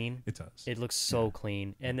clean. It does. It looks so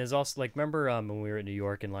clean. And there's also, like, remember when we were in New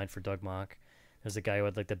York in line for Doug Mock? There's a guy who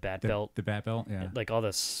had, like, the bat belt. The bat belt, yeah. Like, all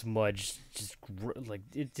the smudge, just like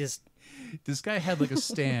it just. This guy had like a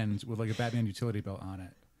stand with like a Batman utility belt on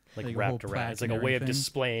it, like wrapped around. It's like a way of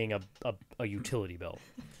displaying a utility belt.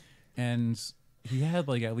 And he had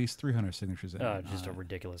like at least 300 signatures in it. Just a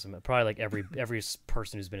ridiculous amount. Probably like every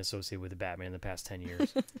person who's been associated with the Batman in the past 10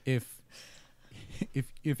 years. If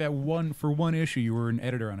for one issue you were an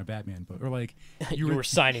editor on a Batman book, or like you were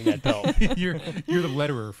signing that belt, you're the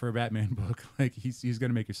letterer for a Batman book, like he's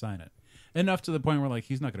gonna make you sign it. Enough to the point where like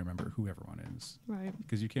he's not gonna remember who everyone is, right?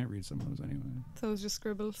 Because you can't read some of those anyway. So it's just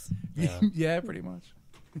scribbles. Yeah, yeah, pretty much.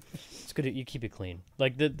 It's good. You keep it clean.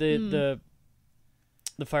 Like the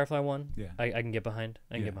Firefly one. Yeah, I can get behind.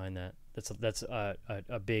 I can get behind that. That's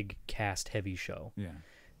a big cast heavy show. Yeah,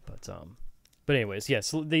 but anyways,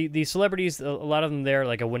 yes, the celebrities, a lot of them there.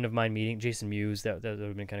 Like I wouldn't have mind meeting Jason Mewes. That would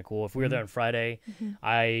have been kind of cool. If we were there on Friday,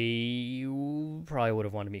 I probably would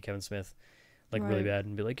have wanted to meet Kevin Smith, like really bad,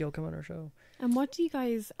 and be like, "Yo, come on our show." And what do you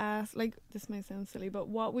guys ask? Like, this might sound silly, but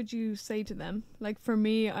what would you say to them? Like, for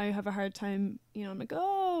me, I have a hard time, I'm like,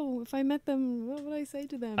 oh, if I met them, what would I say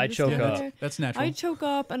to them? I choke up. That's natural. I choke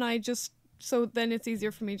up, and so then it's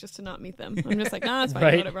easier for me just to not meet them. I'm just like, nah, it's fine,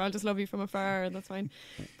 Right. whatever. I'll just love you from afar, and that's fine.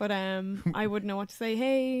 But I wouldn't know what to say.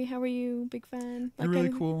 Hey, how are you? Big fan. You're really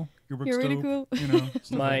cool. Your work's You're really dope, cool.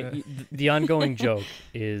 Stuff like that. The ongoing joke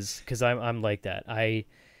is because I'm like that.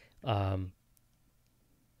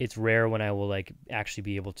 It's rare when I will like actually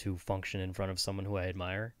be able to function in front of someone who I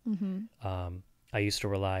admire. I used to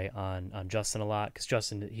rely on Justin a lot because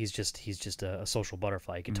Justin he's just a social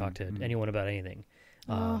butterfly. He can talk to anyone about anything.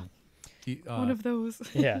 One of those.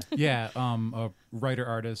 Yeah. Yeah, a writer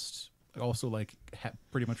artist, also like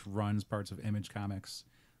pretty much runs parts of Image Comics.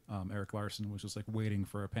 Eric Larson was just like waiting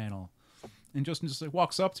for a panel, and Justin just like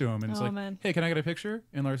walks up to him and it's like, man. "Hey, can I get a picture?"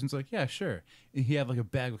 And Larson's like, "Yeah, sure." And he had like a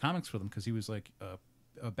bag of comics with him because he was like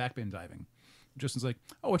backbin diving. Justin's like,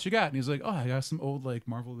 "Oh, what you got?" And he's like, "Oh, I got some old like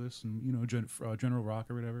Marvel this and General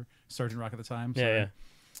Rock or whatever, Sergeant Rock at the time." Sorry. Yeah.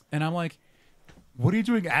 And I'm like, "What are you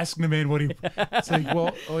doing asking the man what he?" It's like,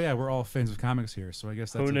 well, oh yeah, we're all fans of comics here, so I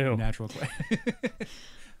guess that's Who knew? a natural question.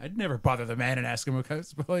 I'd never bother the man and ask him what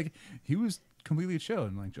comics, but like he was completely chill,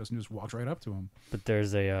 and like Justin just walked right up to him. But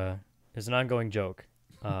there's an ongoing joke,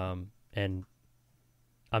 and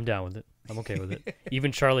I'm down with it. I'm okay with it.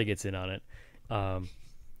 Even Charlie gets in on it.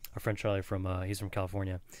 Our friend Charlie he's from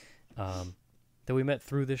California, that we met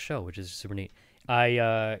through this show, which is super neat.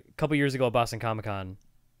 A couple years ago at Boston Comic Con,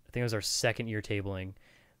 I think it was our second year tabling.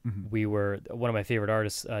 We were one of my favorite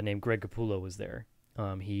artists named Greg Capullo was there.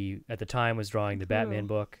 He at the time was drawing the Batman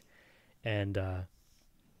book, and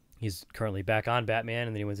he's currently back on Batman.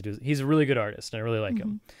 And then he went to do. He's a really good artist, and I really like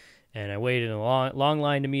him. And I waited in a long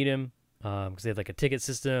line to meet him because they had like a ticket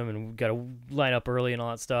system, and we got to line up early and all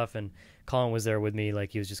that stuff. And Colin was there with me,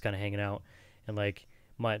 like he was just kind of hanging out, and like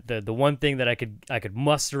the one thing that I could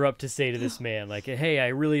muster up to say to this man, like, hey, I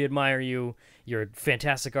really admire you. You're a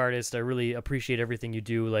fantastic artist. I really appreciate everything you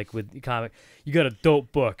do. Like with the comic, you got a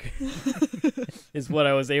dope book, is what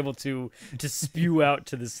I was able to spew out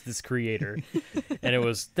to this creator, and it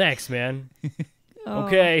was thanks, man. Oh.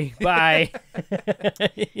 Okay, bye.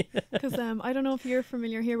 Because I don't know if you're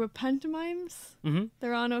familiar here with pantomimes.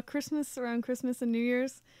 They're on around Christmas and New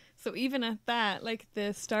Year's. So even at that, like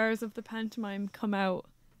the stars of the pantomime come out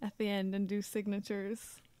at the end and do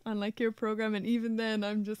signatures on like your program, and even then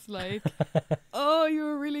I'm just like, oh,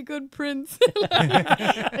 you're a really good prince.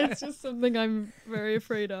 It's just something I'm very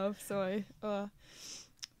afraid of. So no,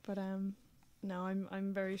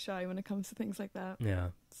 I'm very shy when it comes to things like that. Yeah.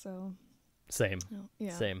 So. Same. Oh, yeah.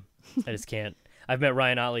 Same. I just can't. I've met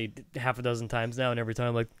Ryan Otley half a dozen times now, and every time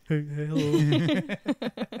I'm like, hey hello.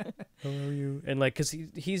 How are you? And like, cause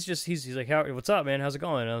he's like, what's up, man? How's it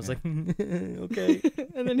going? And I was like, okay.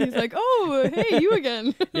 And then he's like, oh, hey, you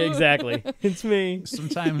again. Yeah, exactly. It's me.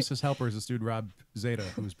 Sometimes his helper is this dude Rob Zeta,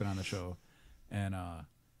 who's been on the show, and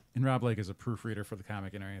Rob like is a proofreader for the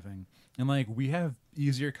comic and everything, and like we have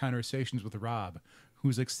easier conversations with Rob,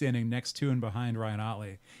 who's like standing next to and behind Ryan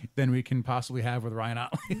Otley, than we can possibly have with Ryan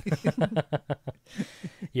Otley.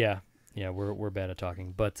 Yeah, we're bad at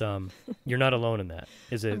talking, but you're not alone in that.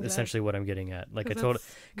 Is it essentially what I'm getting at? Like I told,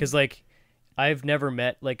 because like I've never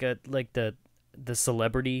met like the the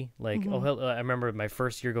celebrity, like, I remember my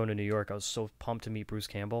first year going to New York, I was so pumped to meet Bruce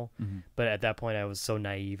Campbell, but at that point I was so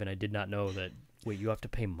naive and I did not know that, wait, you have to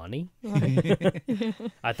pay money?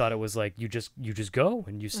 I thought it was like you just go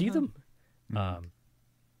and you see them.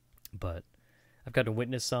 But I've got to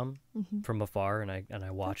witness some from afar, and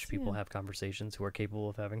I watch people have conversations who are capable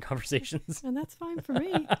of having conversations. And that's fine for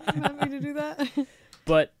me. I'm happy to do that.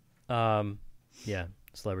 But yeah,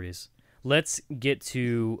 celebrities. Let's get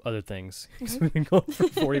to other things, because we've been going for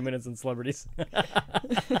 40 minutes on celebrities.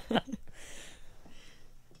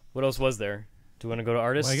 What else was there? Do you want to go to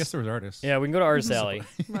artists? Well, I guess there was artists. Yeah, we can go to Artist Alley.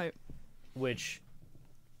 Right. Which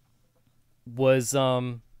was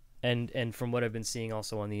and from what I've been seeing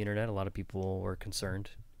also on the internet, a lot of people were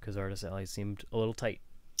concerned because Artist Alley seemed a little tight.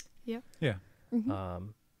 Yeah. Yeah.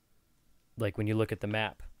 Like when you look at the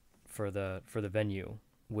map for the venue,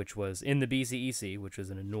 which was in the BCEC, which was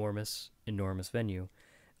an enormous venue,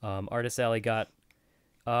 Artist Alley got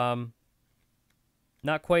not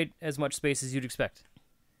quite as much space as you'd expect.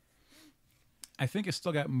 I think it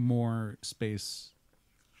still got more space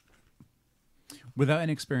without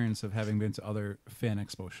any experience of having been to other Fan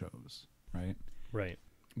Expo shows, right? Right.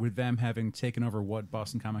 With them having taken over what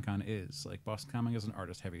Boston Comic Con is. Like, Boston Comic is an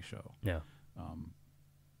artist-heavy show. Yeah.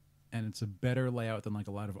 And it's a better layout than, like,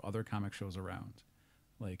 a lot of other comic shows around.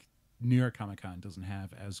 Like, New York Comic Con doesn't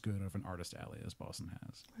have as good of an artist alley as Boston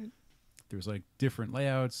has. Right. There's, like, different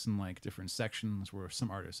layouts and, like, different sections where some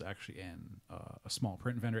artists are actually in a small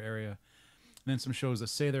print vendor area. And then some shows that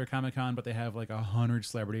say they're Comic-Con, but they have like 100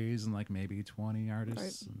 celebrities and like maybe 20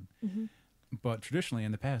 artists. Right. And, but traditionally,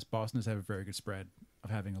 in the past, Boston has had a very good spread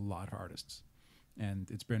of having a lot of artists.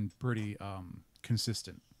 And it's been pretty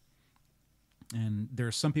consistent. And there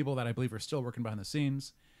are some people that I believe are still working behind the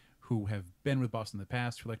scenes who have been with Boston in the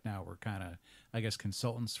past, who like now we're kind of, I guess,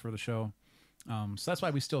 consultants for the show. So that's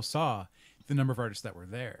why we still saw the number of artists that were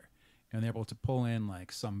there. And they're able to pull in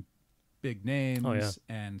like some big names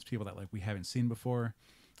and people that like we haven't seen before.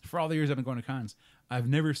 For all the years I've been going to cons, I've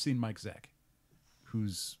never seen Mike Zeck,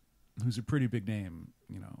 who's a pretty big name,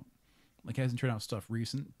 you know. Like, hasn't turned out stuff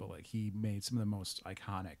recent, but like he made some of the most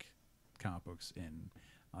iconic comic books in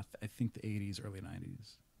I think the 80s, early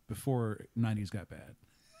 90s, before 90s got bad.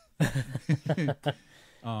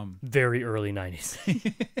 Very early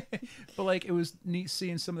 90s. But like it was neat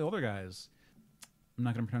seeing some of the older guys. I'm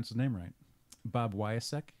not going to pronounce his name right. Bob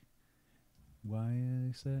Wyasek.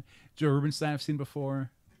 Joe Rubenstein I've seen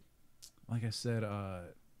before. Like I said,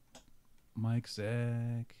 Mike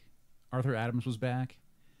Zeck. Arthur Adams was back.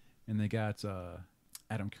 And they got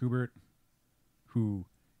Adam Kubert, who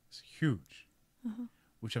is huge.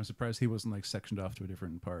 Which I'm surprised he wasn't like sectioned off to a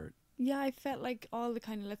different part. Yeah, I felt like all the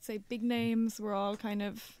kind of, let's say, big names were all kind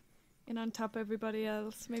of in on top of everybody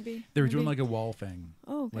else, maybe. They were doing like a wall thing.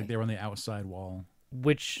 Oh, okay. Like they were on the outside wall.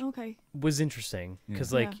 Which was interesting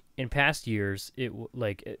because, like, in past years,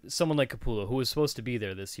 someone like Capullo, who was supposed to be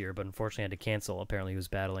there this year, but unfortunately had to cancel. Apparently, he was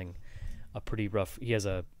battling a pretty rough. He has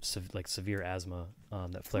a severe asthma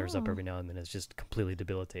that flares up every now and then. It's just completely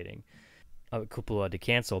debilitating. Capullo had to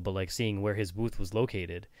cancel, but like seeing where his booth was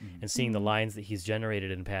located and seeing the lines that he's generated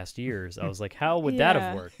in past years, I was like, how would that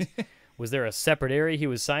have worked? Was there a separate area he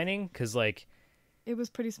was signing? Because like. It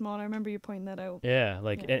was pretty small. I remember you pointing that out. Yeah,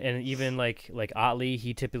 and even like Otley,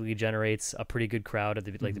 he typically generates a pretty good crowd at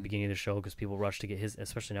the the beginning of the show because people rush to get his,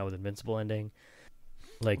 especially now with Invincible ending.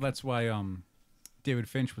 Like that's why David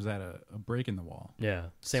Finch was at a break in the wall. Yeah,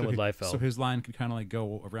 same with Liefeld. So his line could kind of like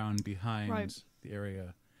go around behind the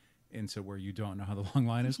area into where you don't know how the long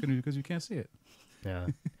line is going to be because you can't see it. Yeah,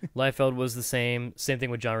 Liefeld was the same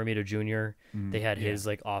thing with John Romita Jr. They had his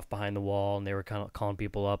like off behind the wall, and they were kind of calling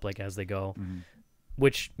people up like as they go.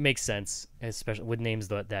 Which makes sense, especially with names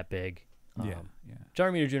that big.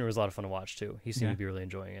 John Romita Jr. was a lot of fun to watch, too. He seemed to be really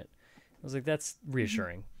enjoying it. I was like, that's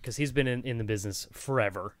reassuring, because he's been in the business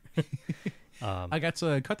forever. I got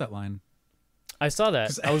to cut that line. I saw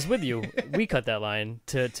that. I was with you. We cut that line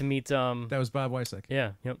to meet... That was Bob Wyasek.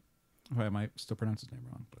 Yeah, yep. Oh, I might still pronounce his name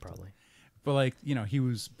wrong. Probably. But, like, you know, he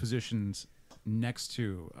was positioned next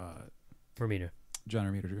to... John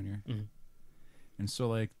Romita Jr., And so,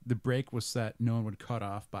 like, the break was set, no one would cut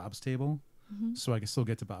off Bob's table, so I could still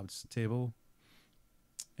get to Bob's table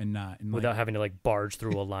and not... And without having to, like, barge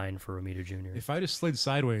through a line for Romita Jr. If I just slid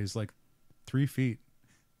sideways, like, 3 feet,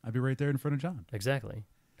 I'd be right there in front of John. Exactly.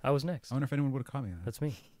 I was next. I wonder if anyone would have caught me on that. That's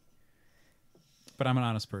me. But I'm an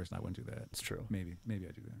honest person. I wouldn't do that. It's true. Maybe I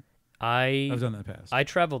do that. I've done that in the past. I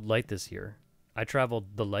traveled light this year. I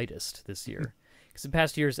traveled the lightest this year. Because in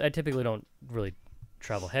past years, I typically don't really...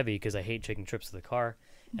 travel heavy because I hate taking trips to the car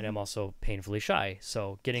and I'm also painfully shy,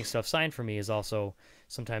 so getting stuff signed for me is also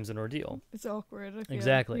sometimes an ordeal. It's awkward. I feel.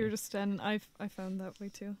 Exactly. You're just standing. I found that way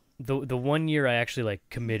too. The one year I actually like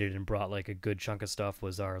committed and brought like a good chunk of stuff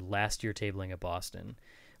was our last year tabling at Boston,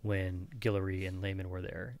 when Guillory and Lehman were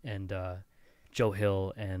there, and Joe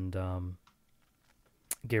Hill and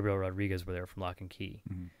Gabriel Rodriguez were there from Lock and Key.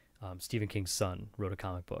 Stephen King's son wrote a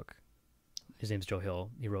comic book. His name's Joe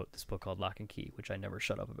Hill. He wrote this book called Lock and Key, which I never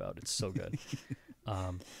shut up about. It's so good.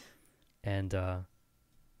 And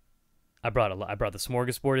I brought the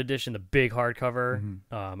Smorgasbord edition, the big hardcover.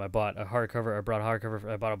 I bought a hardcover.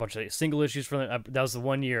 I bought a bunch of single issues from it. That was the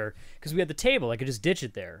one year because we had the table. I could just ditch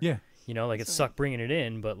it there. Yeah. You know, like it sucked bringing it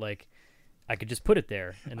in, but like I could just put it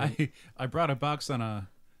there. And then, I brought a box on a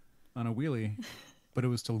wheelie, but it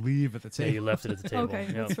was to leave at the table. yeah, you left it at the table. Okay,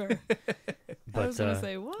 that's fair. But I was gonna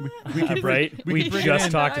say what? We could right? we We could bring just it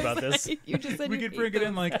in. talked I was about this like, you just said We you could eat bring it in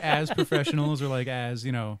them. like as professionals or like as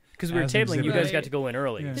because we were as tabling. You guys exhibitors. got to go in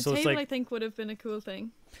early, Yeah. The so it's table, like I think, would have been a cool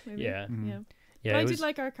thing. Maybe. yeah, Yeah. yeah. But I it did was,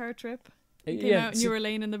 like our car trip. You came yeah, out and you were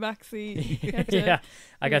laying in the back seat. You had to yeah.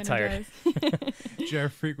 I got tired. re-energize.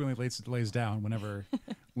 Jeff frequently lays down whenever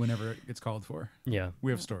it's called for. Yeah,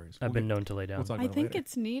 We have stories. I've been known to lay down. We'll talk I about think it later.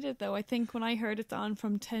 it's needed though. I think when I heard it's on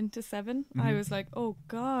from 10 to 7, I was like, oh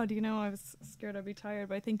God, you know, I was scared I'd be tired.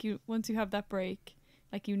 But I think once you have that break,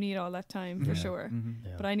 like you need all that time for Yeah. sure.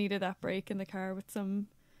 Yeah. But I needed that break in the car with some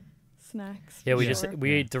snacks. Yeah, for we sure. just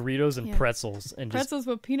we ate Doritos and Yeah. pretzels and pretzels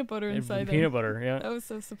with peanut butter just inside and them. peanut butter. Yeah. I was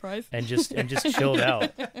so surprised. And just chilled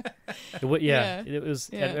out. Yeah. It was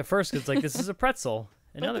Yeah. at first it's like this is a pretzel,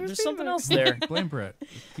 and But now there's there's peanut something butter. else there. Blame Brett.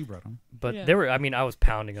 He brought them. But Yeah. there were, I mean, I was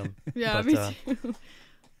pounding them. Yeah, but, me uh, too.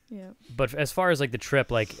 Yeah. But as far as like the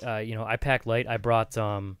trip, like you know, I packed light. I brought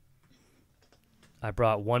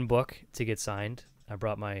one book to get signed. I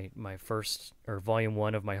brought my first or volume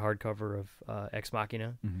 1 of my hardcover of Ex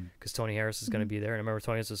Machina because Tony Harris is going to be there. And I remember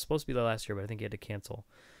Tony Harris was supposed to be there last year, but I think he had to cancel.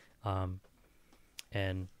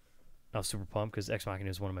 And I was super pumped because Ex Machina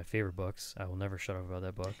is one of my favorite books. I will never shut up about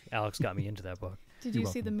that book. Alex got me into that book. Did You're you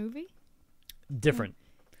see the welcome. movie? Different.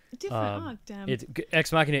 Different. Oh, damn.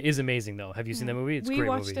 Ex Machina is amazing though. Have you seen Yeah. that movie? It's a we great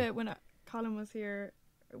watched movie. it when Colin was here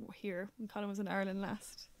when Colin was in Ireland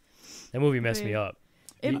last. That movie messed me up.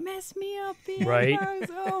 It messed me up. The Right? end. I was,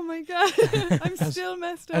 oh my god, I'm still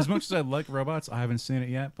messed up. As much as I like robots, I haven't seen it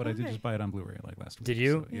yet, but I did Okay. just buy it on Blu-ray like last week. Did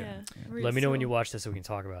you? So, yeah. Really Let me know when so- you watch this so we can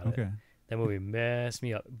talk about it. Okay. That movie messed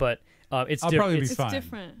me up. But it's I'll different. probably be It's fine.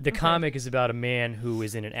 different. The Okay. comic is about a man who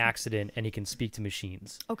is in an accident and he can speak to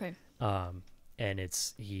machines. Okay. And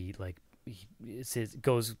it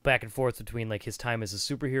goes back and forth between like his time as a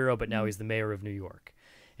superhero, but now he's the mayor of New York,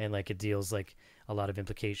 and like it deals like a lot of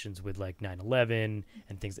implications with like 9/11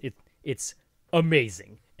 and things. It's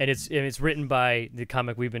amazing, and it's written by the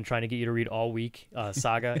comic we've been trying to get you to read all week,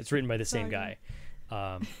 Saga. It's written by the same guy,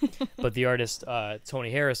 but the artist Tony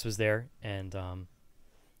Harris was there, and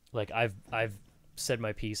like I've said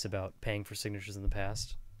my piece about paying for signatures in the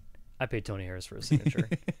past. I paid Tony Harris for a signature.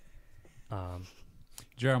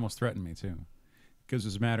 Jared almost threatened me too, because it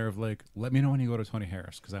was a matter of like, let me know when you go to Tony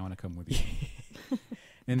Harris because I want to come with you.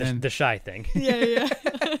 And then the shy thing. Yeah.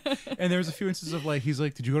 and there was a few instances of like, he's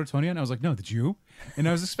like, did you go to Tony? And I was like, no, did you? And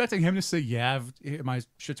I was expecting him to say, yeah, my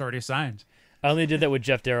shit's already signed. I only did that with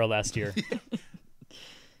Jeff Darrow last year.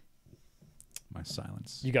 My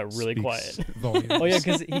silence. You got really speaks quiet. volumes. Oh yeah,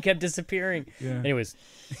 because he kept disappearing. Yeah. Anyways,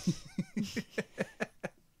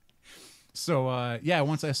 So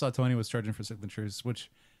once I saw Tony was charging for signatures, which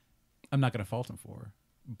I'm not going to fault him for,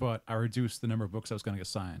 but I reduced the number of books I was going to get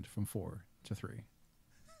signed from 4 to 3.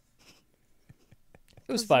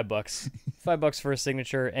 it was $5. $5 for a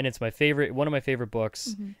signature, and it's one of my favorite books.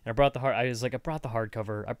 And I brought the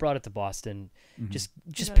hardcover. I brought it to Boston.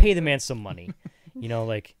 Just pay the man some money. You know,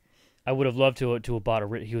 like I would have loved to have bought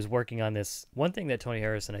he was working on this one thing that Tony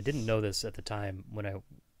Harris, and I didn't know this at the time when I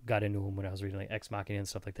got into him when I was reading like Ex Machina and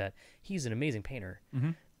stuff like that. He's an amazing painter.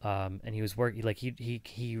 And he was working like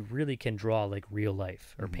he really can draw like real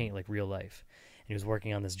life or paint like real life. And he was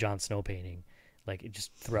working on this Jon Snow painting like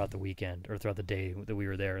just throughout the weekend or throughout the day that we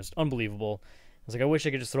were there. It's unbelievable. I was like, I wish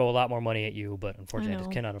I could just throw a lot more money at you, but unfortunately I just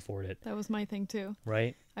know. cannot afford it. That was my thing too.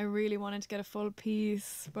 Right? I really wanted to get a full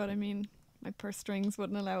piece, but I mean, my purse strings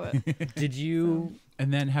wouldn't allow it. Did you?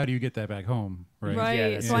 And then how do you get that back home? Right. Right. Yeah,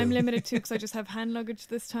 that's So I'm true. limited too because I just have hand luggage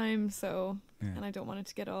this time. So, Yeah. and I don't want it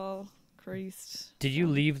to get all creased. Did you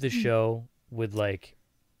leave the show with like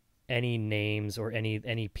any names or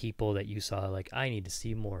any people that you saw like I need to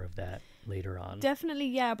see more of that later on? Definitely,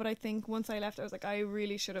 yeah. But I think once I left, I was like, I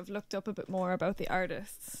really should have looked up a bit more about the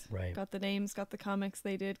artists. Right. Got the names, got the comics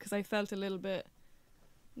they did, because I felt a little bit,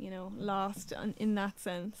 lost in that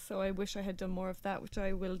sense. So I wish I had done more of that, which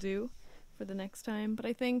I will do for the next time. But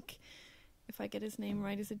I think if I get his name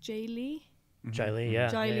right, is it Jay Lee? Jai Lee, yeah.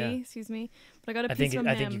 Jai yeah, Lee, yeah. excuse me. But I got a piece from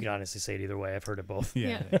him. I think you can honestly say it either way. I've heard it both.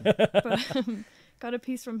 Yeah. But got a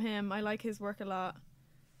piece from him. I like his work a lot.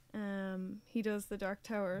 He does the Dark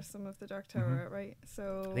Tower, some of the Dark Tower, right?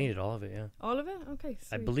 So I think he did all of it, yeah. all of it? Okay,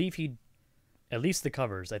 sweet. I believe he, at least the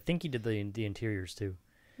covers. I think he did the interiors too.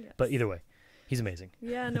 Yes. But either way, he's amazing.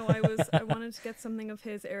 Yeah, no, I wanted to get something of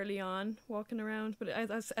his early on, walking around. But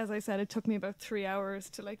as I said, it took me about 3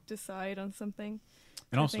 hours to like decide on something.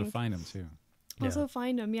 And also to find him too. Also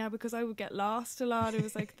find him, yeah, because I would get lost a lot. It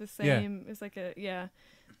was like the same. It was like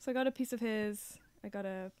So I got a piece of his. I got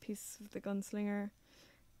a piece of the Gunslinger.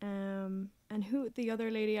 And who the other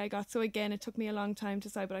lady I got. So again, it took me a long time to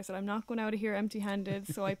decide, but I said I'm not going out of here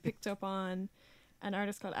empty-handed. So I picked up on an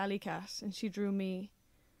artist called Alley Cat, and she drew me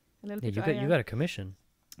a little picture. You got a commission.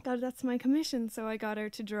 That's my commission. So I got her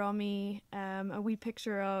to draw me a wee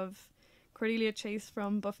picture of Cordelia Chase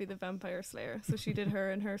from Buffy the Vampire Slayer. So she did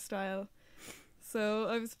her in her style. So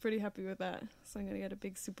I was pretty happy with that. So I'm going to get a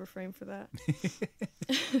big super frame for that.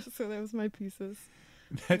 So that was my pieces.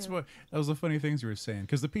 That was the funny things you were saying.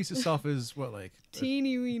 Because the piece itself is what, like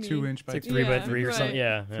teeny weeny 2 inch by it's like 3 by 3 or something.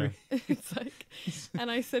 Yeah. It's like,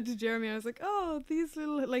 and I said to Jeremy, I was like, oh, these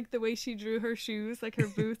little, like the way she drew her shoes, like her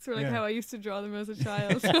boots were like how I used to draw them as a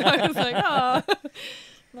child. So I was like, oh.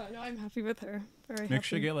 But no, I'm happy with her. Very happy. Make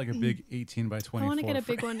sure you get like a big 18 by 24. I want to get a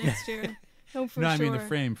big one next year. No, for no, sure. I mean the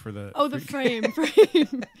frame for the. Oh, the frame.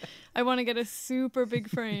 I want to get a super big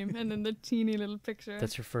frame and then the teeny little picture.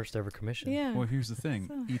 That's your first ever commission. Yeah. Well, here's the thing.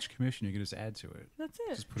 So. Each commission you can just add to it. That's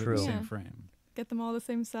it. Just put True. it in the same frame. Get them all the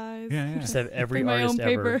same size. Yeah. Just have every Bring my artist own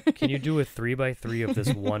ever. paper. Can you do a 3 by 3 of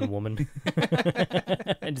this one woman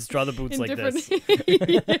and just draw the boots In like different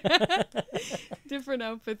this? different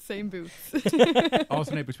outfits, same boots.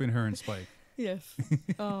 Alternate between her and Spike. Yes.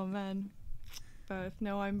 Oh man. But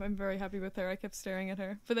no, I'm very happy with her. I kept staring at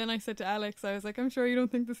her. But then I said to Alex, I was like, I'm sure you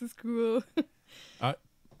don't think this is cool.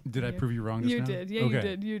 Did I prove you wrong just You now? did. Yeah,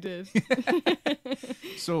 Okay. you did.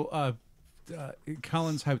 So,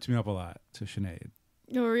 Colin's hyped me up a lot to Sinead.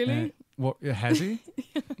 Oh, really? Well, has he?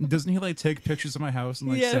 Doesn't he like take pictures of my house and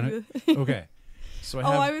like send it? Okay. So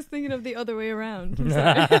I was thinking of the other way around. I'm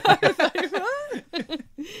sorry. I was like, what?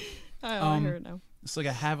 I hear it now. It's like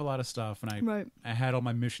I have a lot of stuff, and I had all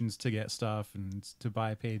my missions to get stuff and to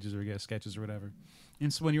buy pages or get sketches or whatever.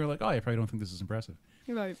 And so when you were like, oh, I probably don't think this is impressive.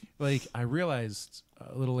 Right. Like I realized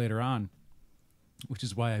a little later on, which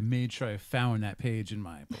is why I made sure I found that page in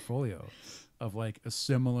my portfolio of like a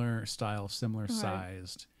similar style, similar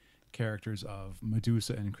sized characters of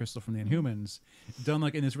Medusa and Crystal from the Inhumans, done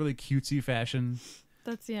like in this really cutesy fashion.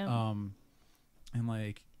 That's and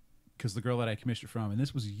like. Because the girl that I commissioned from, and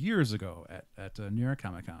this was years ago at New York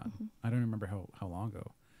Comic Con. I don't remember how long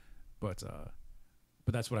ago, but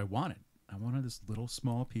that's what I wanted. I wanted this little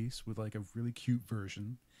small piece with like a really cute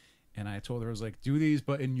version, and I told her I was like, do these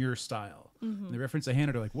but in your style. And the reference I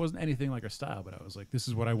handed her like wasn't anything like her style, but I was like, this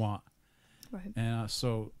is what I want. Right. And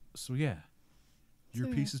so yeah, your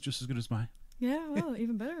piece is just as good as mine. Yeah, well,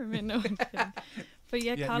 even better. I mean, no, I'm kidding. But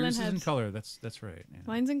yeah, Colin yours had is in color. That's right. Yeah.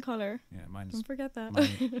 Mine's in color. Yeah, mine's. Don't forget that.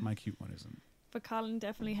 My cute one isn't. But Colin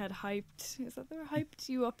definitely had hyped. Is that they were hyped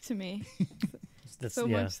you up to me? That's, so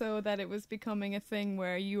much so that it was becoming a thing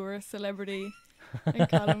where you were a celebrity, and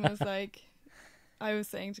Colin was like, I was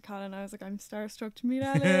saying to Colin, I was like, I'm starstruck to meet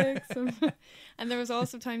Alex, and there was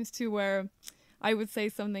also times too where I would say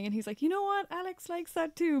something and he's like, you know what, Alex likes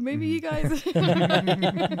that too. Maybe you guys.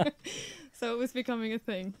 So it was becoming a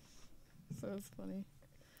thing. So it's funny.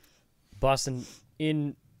 Boston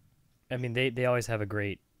they always have a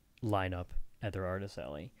great lineup at their artist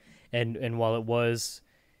alley, and while it was,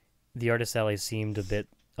 the artist alley seemed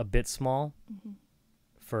a bit small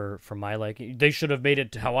for my liking. They should have made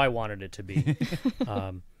it how I wanted it to be.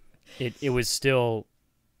 It was still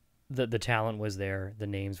the talent was there, the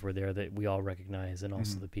names were there that we all recognize, and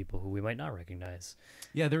also the people who we might not recognize.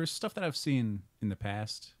 Yeah, there was stuff that I've seen in the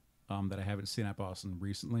past that I haven't seen at Boston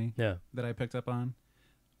recently. Yeah, that I picked up on.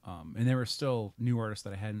 And there were still new artists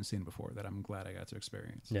that I hadn't seen before that I'm glad I got to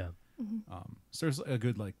experience. Yeah. So there's a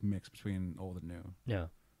good like mix between old and new. Yeah.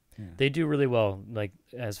 They do really well, like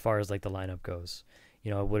as far as like the lineup goes.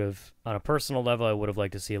 You know, I would have, on a personal level, I would have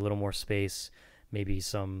liked to see a little more space, maybe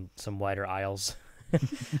some wider aisles.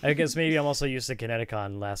 I guess maybe I'm also used to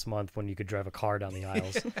Kineticon last month when you could drive a car down the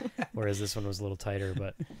aisles, whereas this one was a little tighter.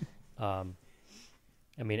 But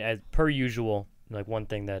I mean, as per usual, like one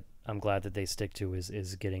thing that I'm glad that they stick to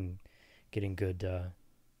is getting good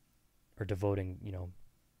or devoting, you know,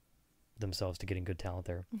 themselves to getting good talent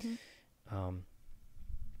there.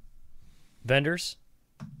 Vendors,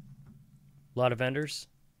 A lot of vendors.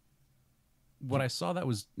 What I saw that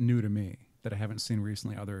was new to me that I haven't seen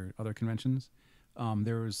recently other conventions.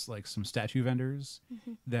 There was like some statue vendors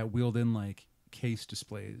that wheeled in like case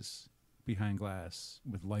displays behind glass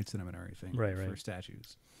with lights in them and everything for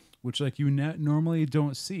statues, which like you normally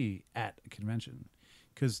don't see at a convention,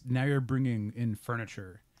 because now you're bringing in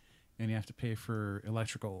furniture and you have to pay for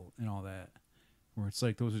electrical and all that, where it's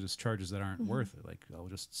like those are just charges that aren't worth it. Like I'll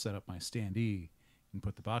just set up my standee and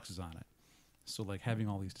put the boxes on it. So like having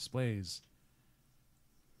all these displays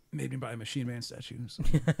made me buy a Machine Man statue. So.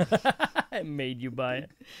 It made you buy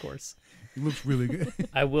it, of course. It looks really good.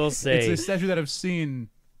 I will say it's a statue that I've seen,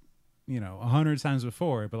 100 times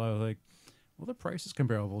before, but I was like, well, the price is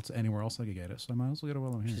comparable to anywhere else I could get it, so I might as well get it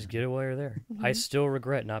while I'm here. Just get it while you're there. I still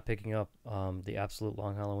regret not picking up the Absolute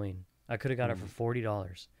Long Halloween. I could have got it for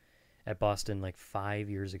 $40 at Boston like 5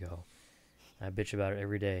 years ago. I bitch about it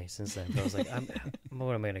every day since then. But I was like,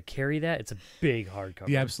 what am I going to carry that? It's a big hardcover.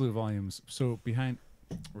 The Absolute volumes. So behind,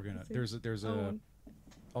 there's a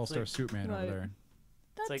All-Star Suit Man over there.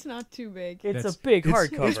 That's not too big. It's a big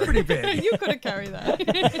hardcover. It's pretty big. You could have carried that.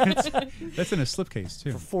 That's in a slipcase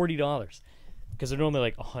too. For $40. Because they're normally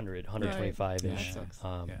like 100, 125-ish.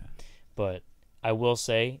 Right. But I will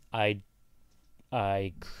say, I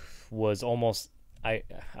was almost, I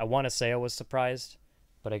want to say I was surprised,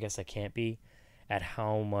 but I guess I can't be, at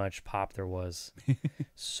how much pop there was.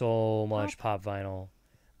 So much pop vinyl.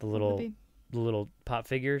 The little pop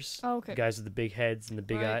figures. Oh, okay. The guys with the big heads and the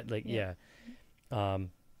big eye. Like,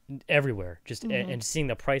 everywhere. Just and seeing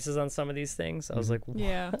the prices on some of these things, I was like,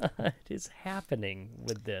 what is happening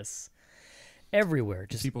with this? Everywhere.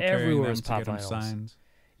 Just people everywhere is pop pop vinyls. Signed.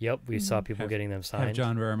 Yep, we saw people getting them signed. Have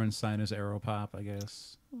John Berman sign his Aero Pop, I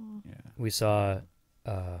guess. Yeah. We saw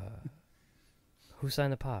who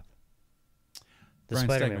signed the pop? The Ryan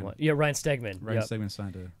Spider-Man Stegman. one. Yeah, Ryan Stegman. Ryan Stegman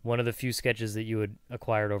signed it. One of the few sketches that you had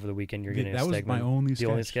acquired over the weekend. You're getting that a Stegman. was my only sketch.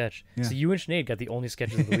 The only sketch. Yeah. So you and Sinead got the only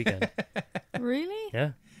sketches of the weekend. Really?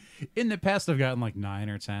 Yeah. In the past, I've gotten like 9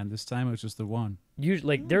 or 10. This time, it was just the one.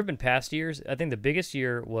 Usually, there have been past years. I think the biggest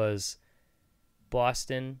year was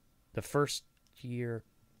Boston. The first year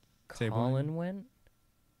Colin went.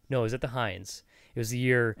 No, it was at the Heinz. It was the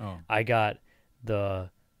year I got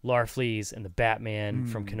the Larfleeze and the Batman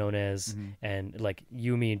from Quinones, and like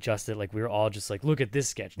you, me, and Justin, like we were all just like, look at this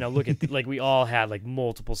sketch. Now look at like we all had like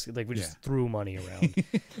multiple, like we just threw money around,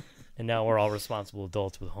 and now we're all responsible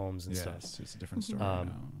adults with homes and stuff. It's a different story now.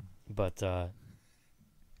 But I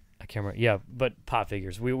can't remember. Yeah, but pop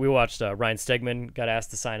figures. We watched Ryan Stegman got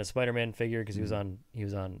asked to sign a Spider-Man figure because he was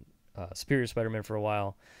on Superior Spider-Man for a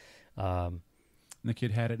while. And the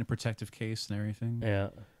kid had it in a protective case and everything. Yeah.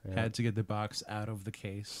 Had to get the box out of the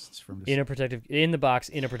case. It's from in a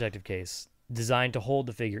protective case, designed to hold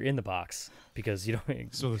the figure in the box because you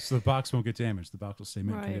don't. So the box won't get damaged. The box will stay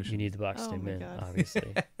mint Right. condition. You need the box to stay mint,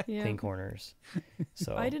 obviously. Clean corners.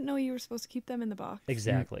 So I didn't know you were supposed to keep them in the box.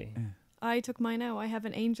 Exactly. Yeah. I took mine out. I have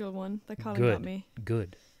an Angel one that Colin Good. got me.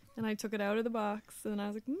 Good. And I took it out of the box, and I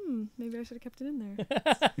was like, maybe I should have kept it in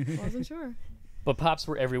there. Wasn't sure. But pops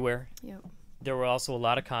were everywhere. Yeah. There were also a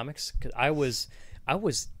lot of comics. 'Cause I was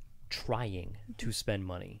trying to spend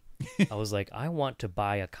money. I was like, I want to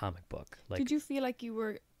buy a comic book. Like, Did you feel like you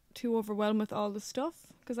were too overwhelmed with all the stuff?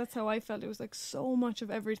 Because that's how I felt. It was like so much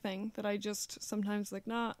of everything that I just sometimes like,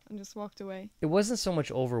 nah, and just walked away. It wasn't so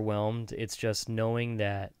much overwhelmed. It's just knowing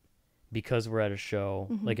that because we're at a show,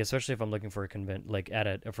 like especially if I'm looking for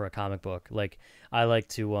a for a comic book, like I like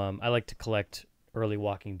to collect early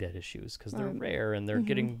Walking Dead issues because they're rare and they're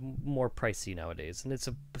getting more pricey nowadays, and it's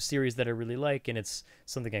a series that I really like and it's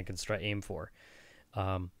something I can aim for.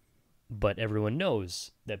 But everyone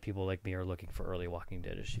knows that people like me are looking for early Walking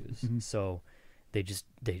Dead issues, so they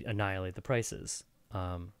annihilate the prices,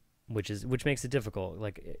 which makes it difficult.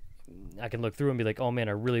 Like I can look through and be like, oh man,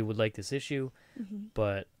 I really would like this issue,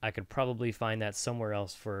 but I could probably find that somewhere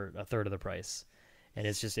else for a third of the price, and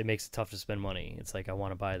it makes it tough to spend money. It's like I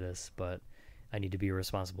want to buy this, but I need to be a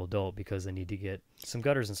responsible adult because I need to get some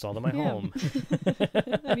gutters installed in my home.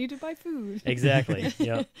 I need to buy food. Exactly.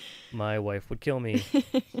 Yeah, my wife would kill me.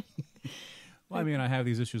 Well, I mean, I have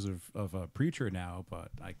these issues of Preacher now,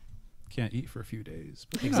 but I can't eat for a few days.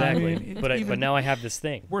 But, Exactly. I mean, but now I have this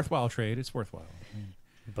thing. Worthwhile trade. It's worthwhile.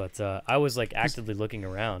 But I was like actively looking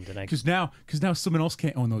around, and because now someone else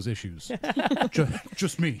can't own those issues.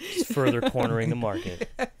 just me. It's further cornering the market.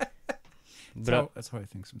 That's how I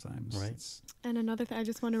think sometimes. Right. And another thing, I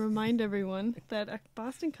just want to remind everyone that at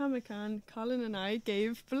Boston Comic Con, Colin and I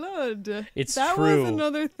gave blood. That true. was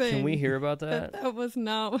another thing. Can we hear about that? That was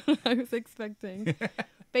not what I was expecting.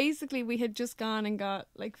 Basically, we had just gone and got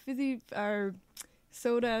like fizzy or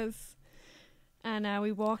sodas And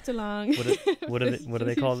we walked along. What do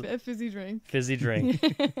they call it? A fizzy drink. Fizzy drink.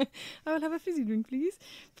 I will have a fizzy drink, please.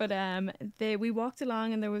 But we walked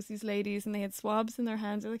along, and there was these ladies, and they had swabs in their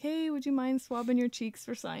hands. They're like, "Hey, would you mind swabbing your cheeks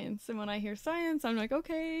for science?" And when I hear science, I'm like,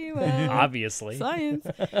 "Okay, well, Obviously, science."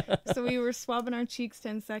 So we were swabbing our cheeks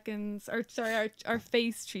 10 seconds, or sorry, our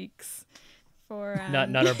face cheeks. For,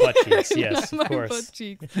 not our butt cheeks. Yes, not of course. butt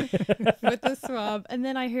cheeks with the swab. And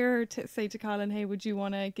then I hear her say to Colin, "Hey, would you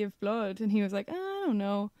want to give blood?" And he was like, "I don't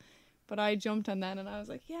know." But I jumped on that, and I was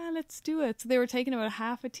like, "Yeah, let's do it." So they were taking about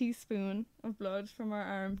half a teaspoon of blood from our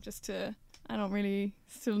arm just to, I don't really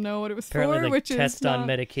still know what it was Apparently, for, like which test is on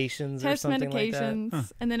medications or something like that. Huh.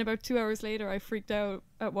 And then about 2 hours later, I freaked out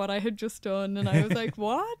at what I had just done, and I was like,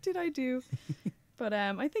 "What did I do?" But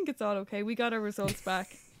I think it's all okay. We got our results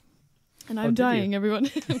back. And I'm did you? dying,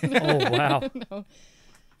 everyone. Oh, wow.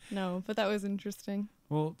 No, but that was interesting.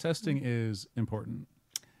 Well, testing is important,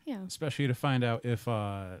 Yeah. especially to find out if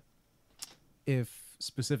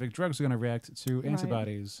specific drugs are going to react to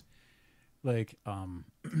antibodies, like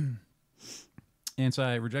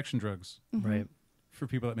anti-rejection drugs Right. for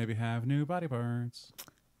people that maybe have new body parts.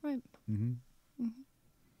 Right. Mm-hmm.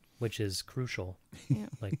 Which is crucial. Yeah.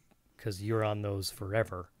 Like, because you're on those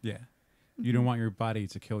forever. Yeah. You don't want your body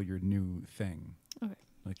to kill your new thing. Okay.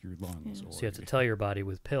 Like your lungs. Yeah. Or So you have to tell your body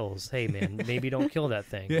with pills, "Hey, man, maybe don't kill that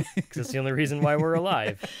thing, Yeah. because it's the only reason why we're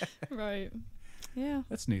alive." Right. Yeah.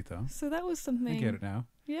 That's neat, though. So that was something. I get it now.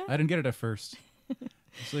 Yeah. I didn't get it at first.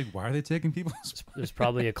 It's like, why are they taking people's... There's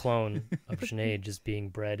probably a clone of Sinead just being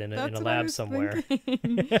bred in a That's what I lab was somewhere.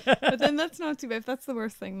 thinking. But then that's not too bad. If that's the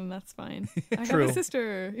worst thing, then that's fine. I have True. a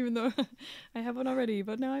sister, even though I have one already,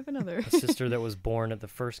 but now I have another. A sister that was born at the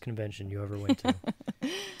first convention you ever went to.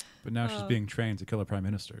 But now she's being trained to kill a prime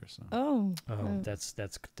minister. So Oh. Oh, that's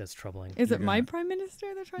troubling. Is You're it my gonna- prime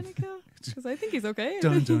minister they're trying to kill? Because I think he's okay.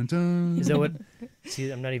 Dun, dun, dun. Is that what?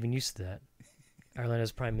 See, I'm not even used to that. Ireland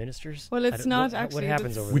has prime ministers. Well, it's not what actually.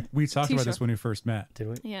 happens that's- over there? We talked about this Taoiseach. when we first met. Did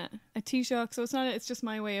we? Yeah, a Taoiseach. So it's just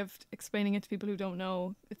my way of explaining it to people who don't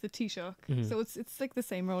know. It's a Taoiseach. Mhm. So it's like the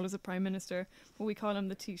same role as a prime minister, but we call him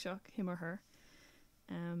the Taoiseach, him or her.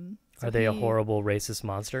 So Are they a he- horrible racist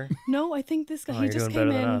monster? No, I think this guy. Oh, he you're just doing came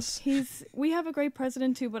better than in. us. We have a great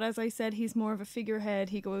president too, but as I said, he's more of a figurehead.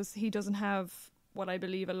 He doesn't have what I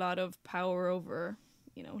believe a lot of power over,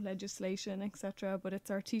 legislation, etc. But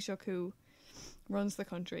it's our Taoiseach who runs the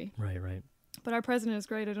country. Right. But our president is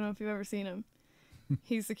great. I don't know if you've ever seen him.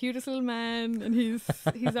 He's the cutest little man, and he's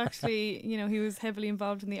actually, he was heavily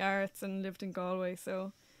involved in the arts and lived in Galway,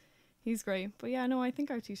 so he's great. But yeah, no, I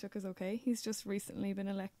think our Taoiseach is okay. He's just recently been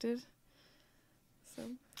elected, so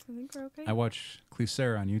I think we're okay. I watch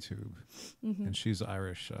Clisera on YouTube, Mhm. and she's an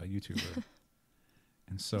Irish YouTuber. And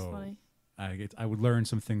That's so funny. I would learn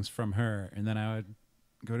some things from her, and then I would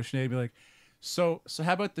go to Sinead and be like, so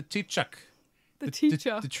how about the Taoiseach? The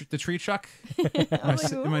Taoiseach. The tree chuck? I'm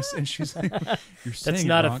like, what? And she's like, you're saying That's it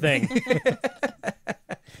not a wrong." thing.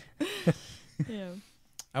 Yeah.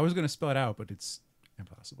 I was going to spell it out, but it's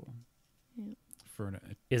impossible. Yeah. For an,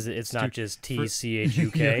 It's not just for-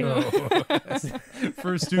 TCHUK.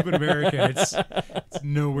 For a stupid American, it's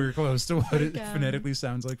nowhere close to what it Like, phonetically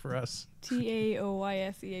sounds like for us.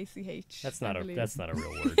 Taoiseach. That's not a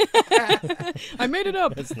real word. I made it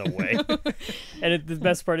up. That's no way. And the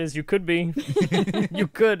best part is you could be. You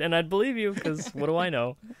could, and I'd believe you, because what do I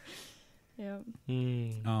know? Yeah.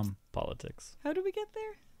 Politics. How did we get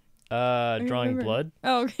there? Drawing remember. blood.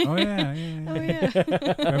 Oh, okay. Oh, yeah. Oh, yeah.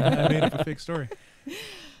 I made up a fake story.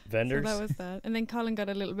 Vendors. So that was that. And then Colin got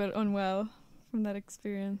a little bit unwell from that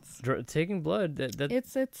experience. Taking blood, that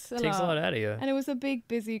It's takes a a lot out of you. And it was a big,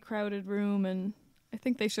 busy, crowded room, and I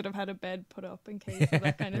think they should have had a bed put up in case of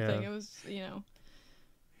that kind of Yeah. thing. It was,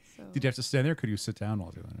 So Did you have to stand there, or could you sit down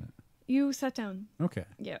while doing it? you sat down. Okay.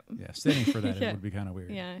 Yeah. Yeah, standing for that, Yeah. it would be kind of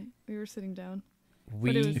weird. Yeah, we were sitting down. We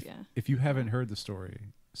But it was, yeah. If you haven't heard the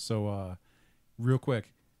story, so real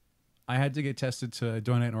quick, I had to get tested to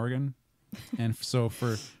donate an organ, and so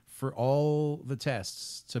for all the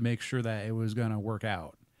tests to make sure that it was gonna work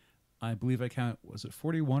out, I believe I was it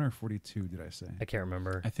 41 or 42? Did I say? I can't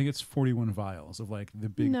remember. I think it's 41 vials of like the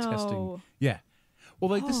big testing. No. Yeah. Well,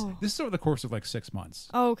 like Oh. this is over the course of like 6 months.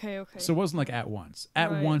 Oh, okay. So it wasn't like at once.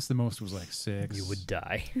 At Right. once, the most was like 6. You would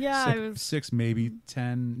die. Yeah, six, I was. 6, maybe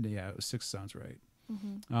 10. Yeah, it was 6 sounds right.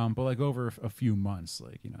 Mhm. But like over a few months,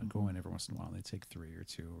 like, I'd go in every once in a while and they take 3 or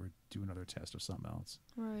 2 or do another test of something else.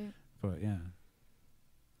 Right. But yeah.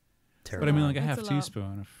 Terrible. But I mean, like a That's half a lot.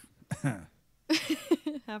 teaspoon,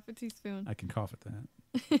 Half a teaspoon. I can cough at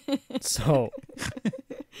that. So,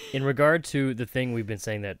 in regard to the thing we've been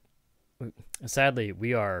saying that, sadly,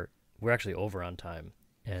 we're actually over on time.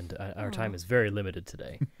 and our time is very limited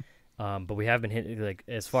today. But we have been hitting, like,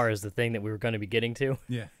 as far as the thing that we were going to be getting to.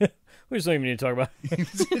 Yeah. We just don't even need to talk about.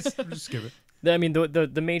 Just skip it. I mean,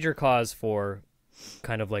 the major cause for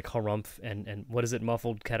kind of like harumph and what is it,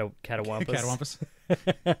 muffled catawampus? Catawampus.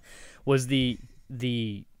 Was the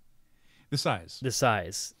size. The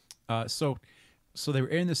size. So they were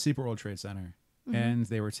in the Seaport World Trade Center, and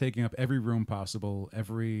they were taking up every room possible,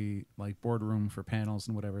 every like boardroom for panels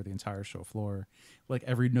and whatever, the entire show floor, like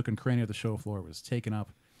every nook and cranny of the show floor was taken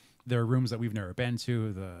up. There are rooms that we've never been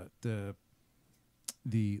to.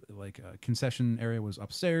 The concession area was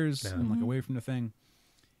upstairs and like away from the thing,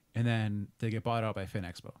 and then they get bought out by Fan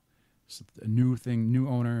Expo. So a new thing, new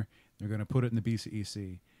owner. They're going to put it in the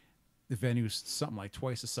BCEC. The venue's something like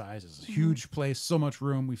twice the size. It's a huge place, so much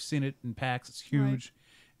room. We've seen it in PAX. It's huge.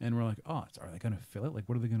 Right. And we're like, oh, are they going to fill it? Like,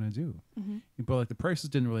 what are they going to do? But like the prices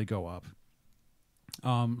didn't really go up.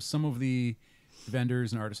 Some of the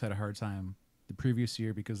vendors and artists had a hard time the previous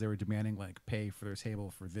year because they were demanding like pay for their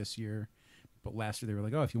table for this year. But last year they were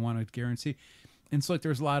like, oh, if you want to guarantee. And so like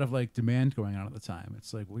there's a lot of like demand going on at the time.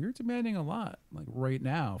 It's like, well, you're demanding a lot like right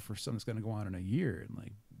now for something that's going to go on in a year. And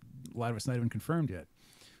like a lot of it's not even confirmed yet.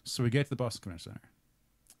 So we get to the Boston Convention Center,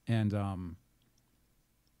 and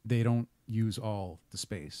they don't use all the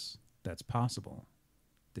space that's possible.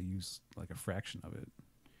 They use like a fraction of it.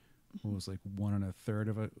 It was like 1 1/3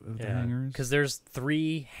 of the hangars. Because there's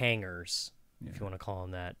 3 hangars, if you want to call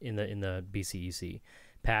them that, in the BCEC.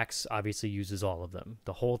 PAX obviously uses all of them.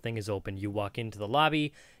 The whole thing is open. You walk into the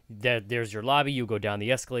lobby, there's your lobby. You go down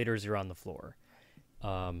the escalators, you're on the floor.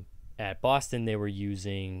 At Boston, they were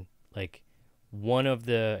using like one of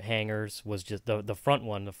the hangars was just the front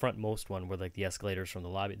one, the frontmost one, were like the escalators from the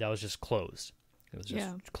lobby. That was just closed. It was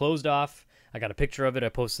just closed off. I got a picture of it. I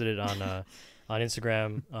posted it on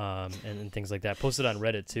Instagram and things like that. Posted on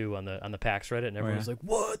Reddit too, on the PAX Reddit, and everyone was like,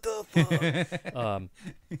 "What the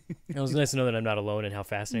fuck?" It was nice to know that I'm not alone and how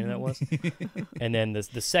fascinating that was. And then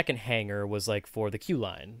the second hangar was like for the queue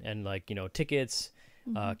line and like tickets,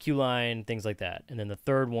 queue line, things like that. And then the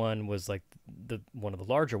third one was like one of the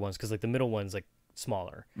larger ones because like the middle one's like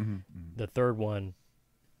smaller. The third one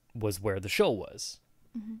was where the show was,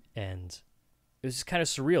 and it was just kind of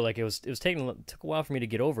surreal. Like it took a while for me to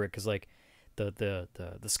get over it because like the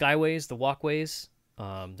skyways, the walkways,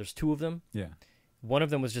 there's 2 of them. Yeah. One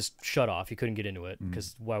of them was just shut off. You couldn't get into it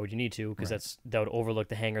because why would you need to? Because that would overlook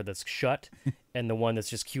the hangar that's shut and the one that's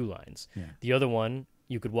just queue lines. Yeah. The other one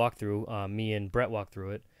you could walk through. Me and Brett walked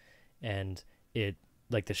through it, and it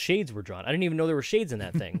like the shades were drawn. I didn't even know there were shades in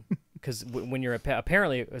that thing because when you're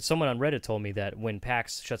apparently someone on Reddit told me that when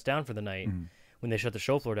PAX shuts down for the night, when they shut the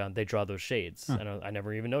show floor down, they draw those shades. And I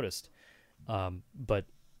never even noticed. But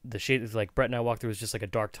the shade is like Brett and I walked through was just like a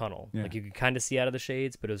dark tunnel. Yeah. Like you could kind of see out of the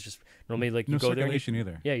shades, but it was just normally like you go there. No circulation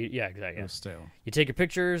either. Yeah, exactly. It was stale. You take your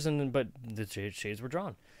pictures but the shades were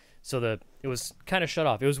drawn, so it was kind of shut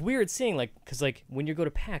off. It was weird seeing like because like when you go to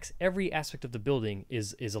PAX, every aspect of the building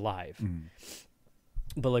is alive.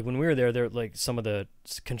 But like when we were there, like some of the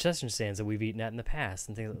concession stands that we've eaten at in the past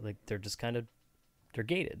and things like they're just kind of. They're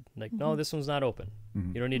gated. Like, no, this one's not open.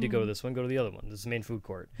 You don't need to go to this one. Go to the other one. This is the main food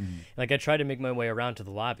court. Like, I tried to make my way around to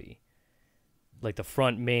the lobby, like the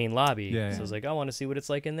front main lobby. So I was like, I want to see what it's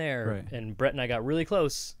like in there. Right. And Brett and I got really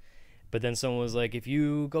close. But then someone was like, if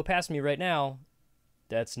you go past me right now,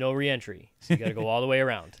 that's no re-entry. So you got to go all the way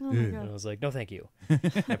around. Oh my God. And I was like, no, thank you.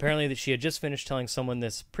 Apparently, she had just finished telling someone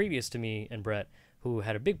this previous to me and Brett, who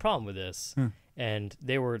had a big problem with this. And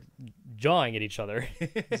they were jawing at each other.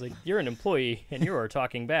 It's like, you're an employee and you are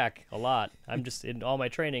talking back a lot. I'm just in all my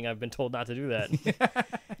training. I've been told not to do that.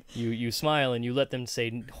 You smile and you let them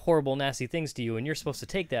say horrible, nasty things to you, and you're supposed to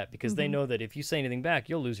take that because they know that if you say anything back,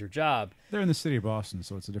 you'll lose your job. They're in the city of Boston,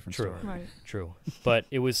 so it's a different story. Right. True. But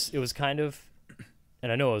it was kind of,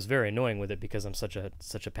 and I know I was very annoying with it because I'm such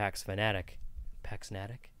a PAX fanatic. PAX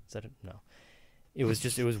fanatic? Is that it? No. It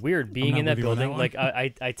was weird being in that building. Like I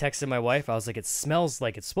texted my wife. I was like, it smells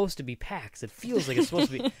like it's supposed to be PAX. It feels like it's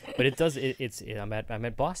supposed to be, but it does. I'm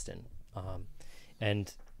at Boston,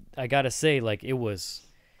 and I gotta say, like it was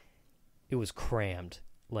crammed.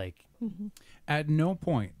 Like at no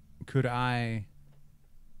point could I,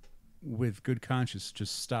 with good conscience,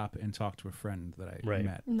 just stop and talk to a friend that I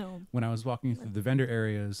met. No. When I was walking through the vendor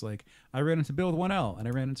areas, like I ran into Bill with 1L and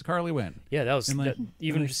I ran into Carly Wynn. Yeah, that was like,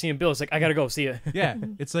 even just seeing Bill. It's like I gotta go see you. Yeah,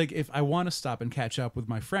 it's like if I want to stop and catch up with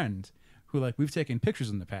my friend, who like we've taken pictures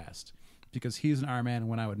in the past because he's an R man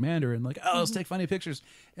when I would Mander and like let's take funny pictures,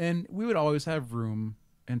 and we would always have room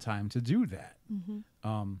and time to do that.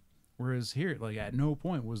 Whereas here, like at no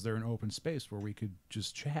point was there an open space where we could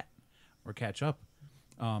just chat or catch up.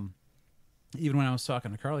 even when I was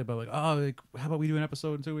talking to Carly about like, oh, like, how about we do an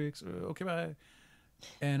episode in 2 weeks? Okay, bye.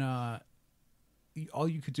 And all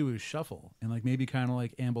you could do is shuffle and like maybe kind of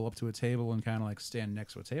like amble up to a table and kind of like stand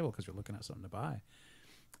next to a table because you're looking at something to buy.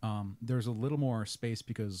 There's a little more space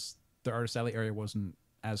because the artist alley area wasn't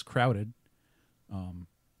as crowded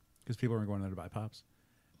because people were going there to buy pops.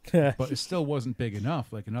 But it still wasn't big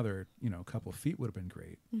enough. Like another, couple of feet would have been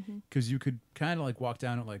great because you could kind of like walk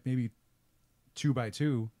down at like maybe 2 by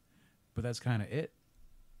 2, but that's kind of it.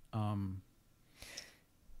 And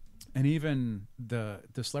even the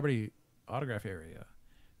celebrity autograph area,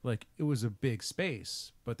 like it was a big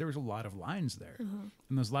space, but there was a lot of lines there, and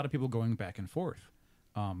there's a lot of people going back and forth.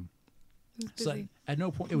 It was So busy. at no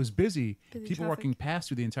point it was busy. Busy People traffic. walking past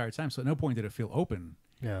you the entire time. So at no point did it feel open.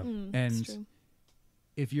 Yeah. And That's true.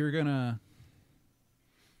 if you're gonna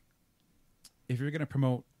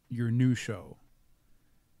promote your new show,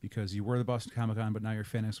 because you were the Boston Comic Con, but now you're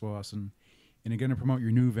Fan Expo Boston, and you're gonna promote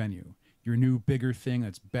your new venue, your new bigger thing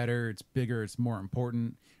that's better, it's bigger, it's more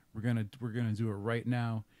important. We're gonna do it right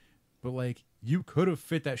now. But like you could have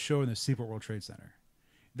fit that show in the Seaport World Trade Center.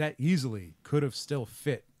 That easily could have still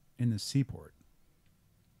fit in the Seaport.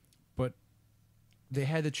 But they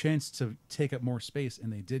had the chance to take up more space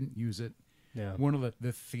and they didn't use it. Yeah. One of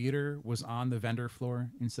the theater was on the vendor floor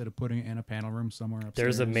instead of putting it in a panel room somewhere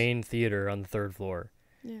upstairs. There's a main theater on the 3rd floor,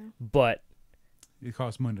 Yeah. but It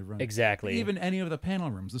costs money to run. exactly. Even any of the panel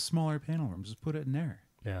rooms, the smaller panel rooms, just put it in there.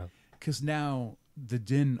 Yeah. Because now the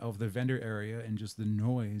din of the vendor area and just the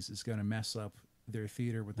noise is going to mess up their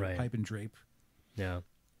theater with their Right. pipe and drape. Yeah.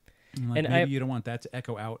 And, like, And maybe you don't want that to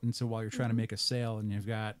echo out until while you're trying Mm-hmm. to make a sale and you've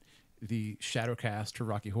got the Shadowcast to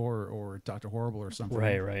Rocky Horror or Dr. Horrible or something.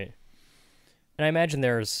 Right. And I imagine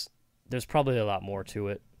there's probably a lot more to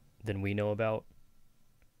it than we know about,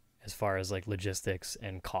 as far as like logistics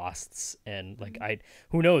and costs and like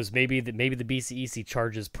who knows, maybe the BCEC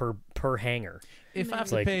charges per hanger. If I have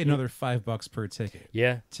to Like, pay another $5 per ticket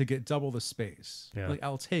Yeah. to get double the space, Yeah. like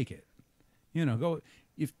I'll take it. Go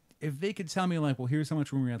if they could tell me like, well, here's how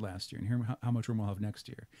much room we had last year and here how much room we'll have next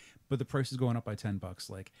year, but the price is going up by $10.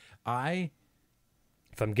 Like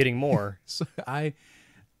If I'm getting more, So I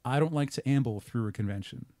don't like to amble through a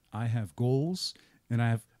convention. I have goals and I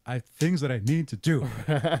have things that I need to do.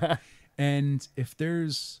 And if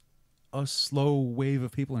there's a slow wave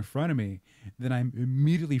of people in front of me, then I'm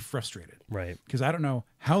immediately frustrated. right. Because I don't know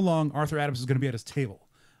how long Arthur Adams is going to be at his table.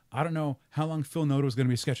 I don't know how long Phil Noto is going to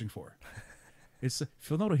be sketching for. It's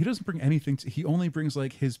Phil Noto. He doesn't bring anything. He only brings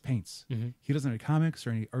like his paints. He doesn't have any comics or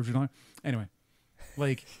any original. Anyway,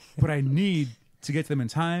 like, but I need to get to them in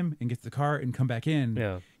time and get to the car and come back in.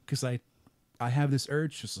 Yeah. Because I have this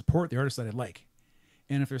urge to support the artists that I like.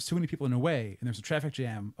 And if there's too many people in the way and there's a traffic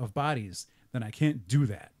jam of bodies, then I can't do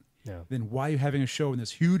that. Yeah. Then why are you having a show in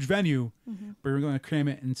this huge venue, but you're going to cram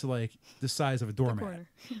it into like the size of a The doormat? corner.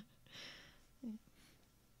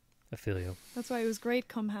 I feel you. That's why it was great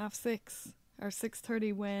come 6:30 or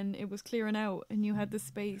 6:30 when it was clearing out and you had the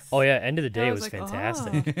space. Oh yeah, end of the day I was like,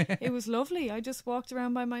 fantastic. "Ah." It was lovely. I just walked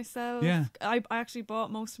around by myself. Yeah. I actually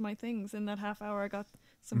bought most of my things in that half hour. I got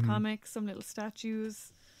some comics, some little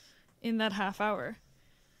statues in that half hour.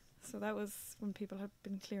 So that was when people had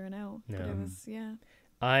been clearing out. But Yeah. it was, yeah.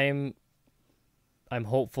 I'm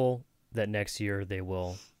hopeful that next year they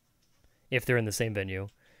will, if they're in the same venue,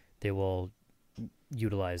 they will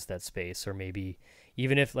utilize that space, or maybe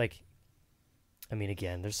even if like, I mean,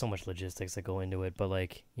 again, there's so much logistics that go into it, but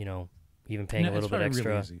like, even paying a little bit extra.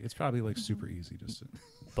 Really easy. It's probably like super easy just to...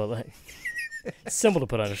 But like, it's simple to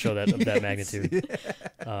put on a show of that magnitude.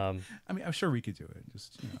 I mean, I'm sure we could do it.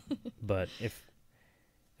 Just But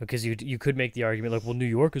because you could make the argument like, well, New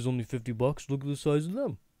York is only $50. Look at the size of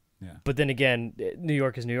them. Yeah. But then again, New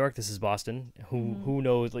York is New York. This is Boston. Who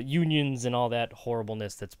knows? Like unions and all that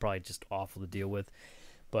horribleness. That's probably just awful to deal with.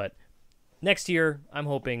 But next year, I'm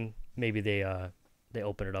hoping maybe they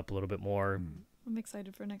open it up a little bit more. I'm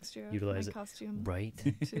excited for next year. Utilize my it. costume Right.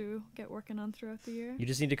 to get working on throughout the year. You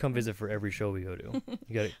just need to come visit for every show we go to.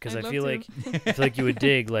 You got because I I'd feel love like you would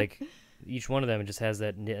dig like each one of them. It just has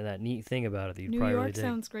that neat thing about it that you'd New probably York really dig.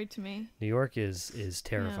 sounds great to me. New York is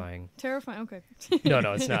terrifying. Terrifying. Okay. No,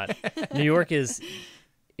 it's not. New York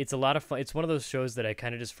it's a lot of fun. It's one of those shows that I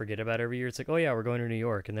kind of just forget about every year. It's like, oh yeah, we're going to New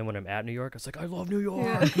York. And then when I'm at New York, it's like, I love New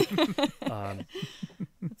York. Yeah.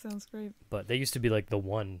 That sounds great. But they used to be like the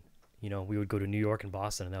one, we would go to New York and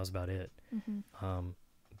Boston and that was about it.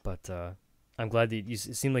 But I'm glad that it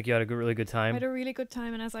seemed like you had a really good I time. had a really good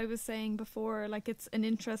time, and as I was saying before, like it's an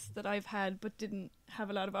interest that I've had but didn't have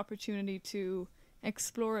a lot of opportunity to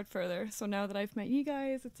explore it further. So now that I've met you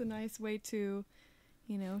guys, it's a nice way to,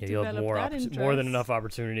 Yeah, you'll have develop more than enough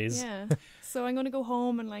opportunities. Yeah. So I'm going to go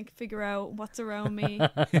home and like figure out what's around me.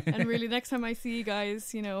 And really next time I see you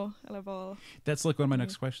guys, I'll have all. That's like one of my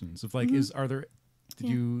next questions. Of like, did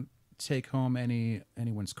you take home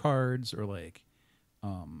anyone's cards or like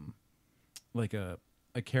a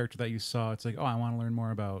character that you saw? It's like, oh, I want to learn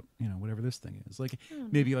more about, whatever this thing is. Like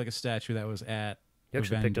maybe like a statue that was at. You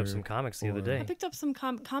actually picked up some comics the other day. I picked up some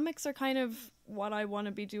comics are kind of what I want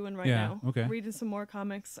to be doing right now. Okay. Reading some more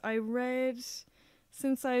comics. I read,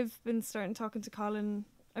 since I've been starting talking to Colin,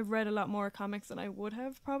 I've read a lot more comics than I would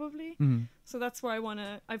have probably. Mm-hmm. So that's where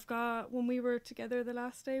when we were together the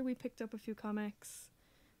last day, we picked up a few comics.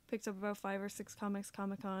 Picked up about 5 or 6 comics,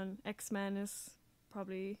 Comic-Con. X-Men is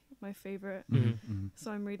probably my favorite. Mm-hmm.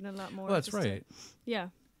 So I'm reading a lot more. Well, that's right. Yeah.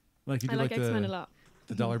 Like you I did like X-Men a lot.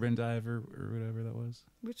 The Dollar Bin Dive or whatever that was.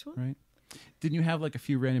 Which one? Right. Didn't you have like a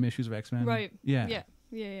few random issues of X-Men? Right. Yeah.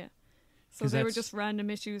 Yeah. So they were just random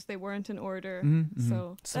issues. They weren't in order. Mm-hmm.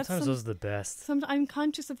 So sometimes those are the best. I'm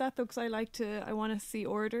conscious of that though, because I want to see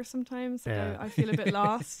order sometimes. Like Yeah. I feel a bit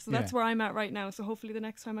lost. So that's where I'm at right now. So hopefully the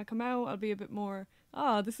next time I come out, I'll be a bit more.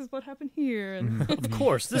 This is what happened here. And Of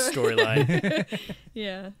course, this storyline.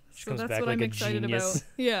 yeah. She So comes that's back what like I'm a excited genius. about.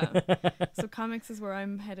 Yeah. So comics is where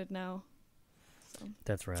I'm headed now. So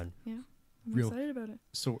That's rad. yeah, I'm excited about it.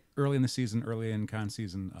 So early in con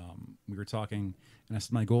season, we were talking, and I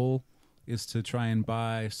said my goal is to try and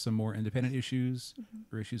buy some more independent issues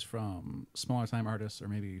or issues from smaller time artists or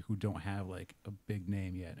maybe who don't have like a big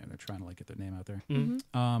name yet and they're trying to like get their name out there.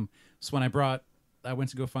 So when I went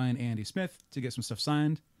to go find Andy Smith to get some stuff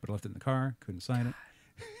signed, but I left it in the car, couldn't sign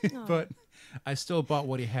it. But I still bought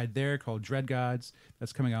what he had there called Dread Gods.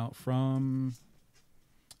 That's coming out from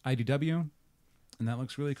IDW. And that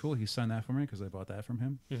looks really cool. He signed that for me because I bought that from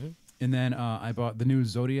him. Mm-hmm. And then I bought the new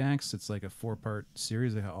Zodiacs. It's like a 4-part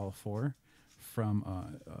series. They got all 4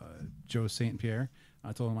 from Joe St. Pierre.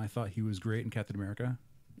 I told him I thought he was great in Captain America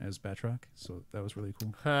as Batroc. So that was really cool.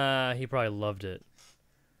 He probably loved it.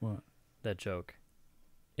 What? That joke.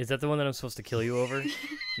 Is that the one that I'm supposed to kill you over?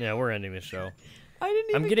 Yeah, we're ending this show. I didn't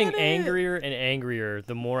even I'm getting get it. angrier and angrier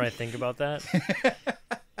the more I think about that.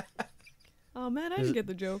 Oh man, I didn't get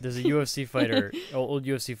the joke. There's a UFC fighter, old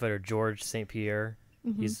UFC fighter, George St. Pierre.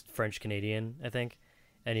 Mm-hmm. He's French Canadian, I think,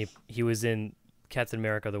 and he was in Captain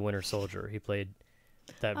America: The Winter Soldier. He played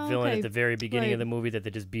that villain at the very beginning of the movie that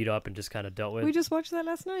they just beat up and just kind of dealt with. We just watched that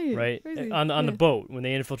last night. Right Crazy. on the boat when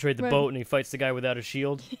they infiltrate the Right. boat and he fights the guy without a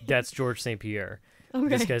shield. That's George St. Pierre. Okay.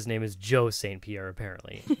 This guy's name is Joe St. Pierre,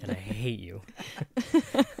 apparently, and I hate you.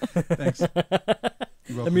 Thanks.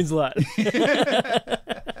 That means a lot.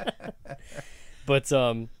 But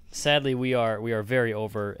sadly, we are very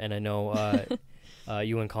over, and I know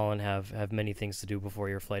you and Colin have many things to do before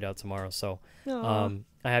your flight out tomorrow. So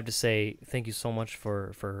I have to say thank you so much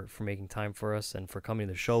for making time for us and for coming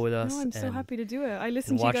to the show with us. No, I'm so happy to do it. I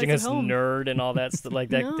listened and to you watching guys us at home. nerd and all that stuff like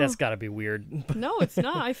that. No. That's got to be weird. No, it's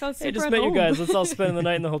not. I felt super Hey, just at met home. you guys. Let's all spend the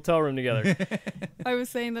night in the hotel room together. I was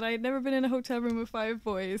saying that I had never been in a hotel room with 5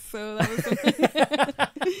 boys, so that was something.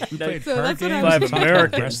 We played So card that's what I games. was Five we talked about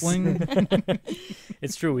Americans. Wrestling.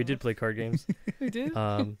 It's true. We did play card games. We did.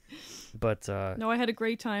 But No, I had a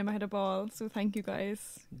great time. I had a ball. So thank you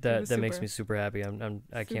guys. It that was makes super. me super happy.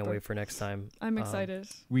 I can't Super. wait for next time. I'm excited.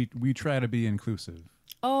 We try to be inclusive.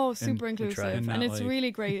 Oh, super we try. inclusive, And and not it's like-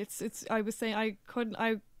 really great. It's. I was saying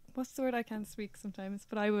what's the word? I can't speak sometimes,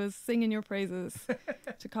 but I was singing your praises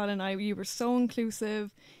to Colin. You were so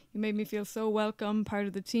inclusive. You made me feel so welcome, part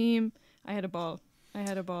of the team. I had a ball.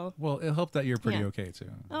 Well, it helped that you're pretty Yeah. okay too.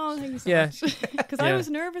 Oh, thank you so Yeah. much. Because I Yeah. was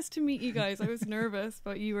nervous to meet you guys. I was nervous,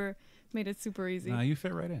 but you made it super easy. Nah, you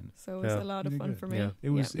fit right in. So it was Yeah. a lot You of did fun good. for me. Yeah. It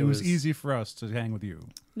was Yeah. it was It was- easy for us to hang with you.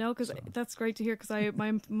 No, because So. that's great to hear. Because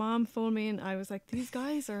my mom phoned me and I was like, these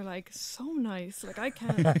guys are like so nice. Like I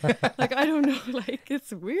can't, like I don't know. Like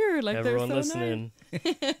it's weird. Like Everyone they're so listening,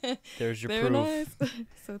 nice. there's your They're proof. nice.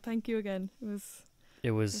 So thank you again. It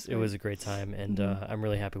was great. a great time, and Mhm. I'm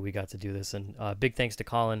really happy we got to do this. And big thanks to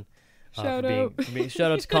Colin. Shout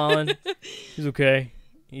Shout out to Colin. He's okay.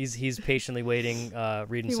 He's patiently waiting,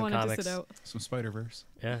 reading He some wanted comics. to sit out. Some Spider-Verse.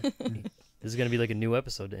 Yeah, this is gonna be like a new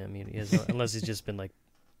episode to him. He has no, unless he's just been like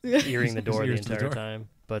earing the door the Ears to the entire door. time.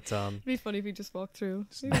 But It'd be funny if he just walked through.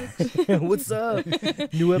 what's up?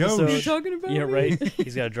 New What are you episode. talking about? Yeah, me? right.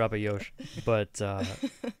 He's got to drop a Yosh. But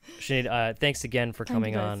Sinead, thanks again for Thank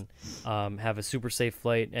you, coming on. Have a super safe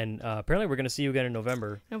flight, and apparently we're gonna see you again in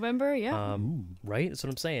November. November, yeah. Right? That's what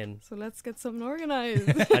I'm saying. So let's get something organized.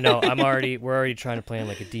 I know. We're already trying to plan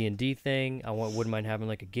like a D&D thing. Wouldn't mind having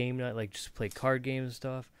like a game night, like just play card games and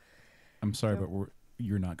stuff. I'm sorry, but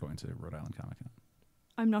you're not going to Rhode Island Comic Con.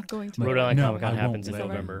 I'm not going to. Rhode Island No, Comic Con I won't happens in let you.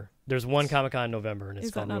 November. There's one Comic Con in November, and it's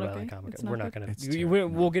Is that called not Rhode okay? Island Comic It's Con. not We're not okay? gonna.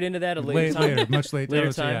 It's We'll get into that at a later time. Later, much later.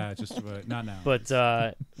 Later so time. yeah, just not now.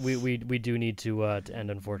 But we do need to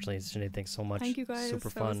end, unfortunately. Sinead, thanks so much. Thank you guys. Super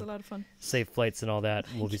that fun. was a lot of fun. Safe flights and all that.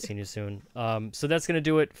 We'll be seeing you soon. So that's gonna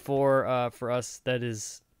do it for us. That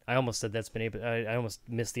is. I almost said that's been able. I almost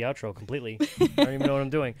missed the outro completely. I don't even know what I'm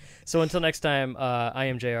doing. So until next time, I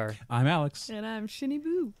am JR. I'm Alex. And I'm Shinny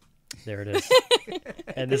Boo. There it is.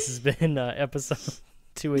 And this has been episode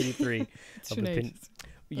 283 It's of Sinead.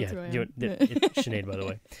 Yeah, who I it's am. Sinead, by the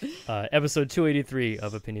way. Episode 283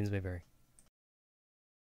 of Opinions May Vary.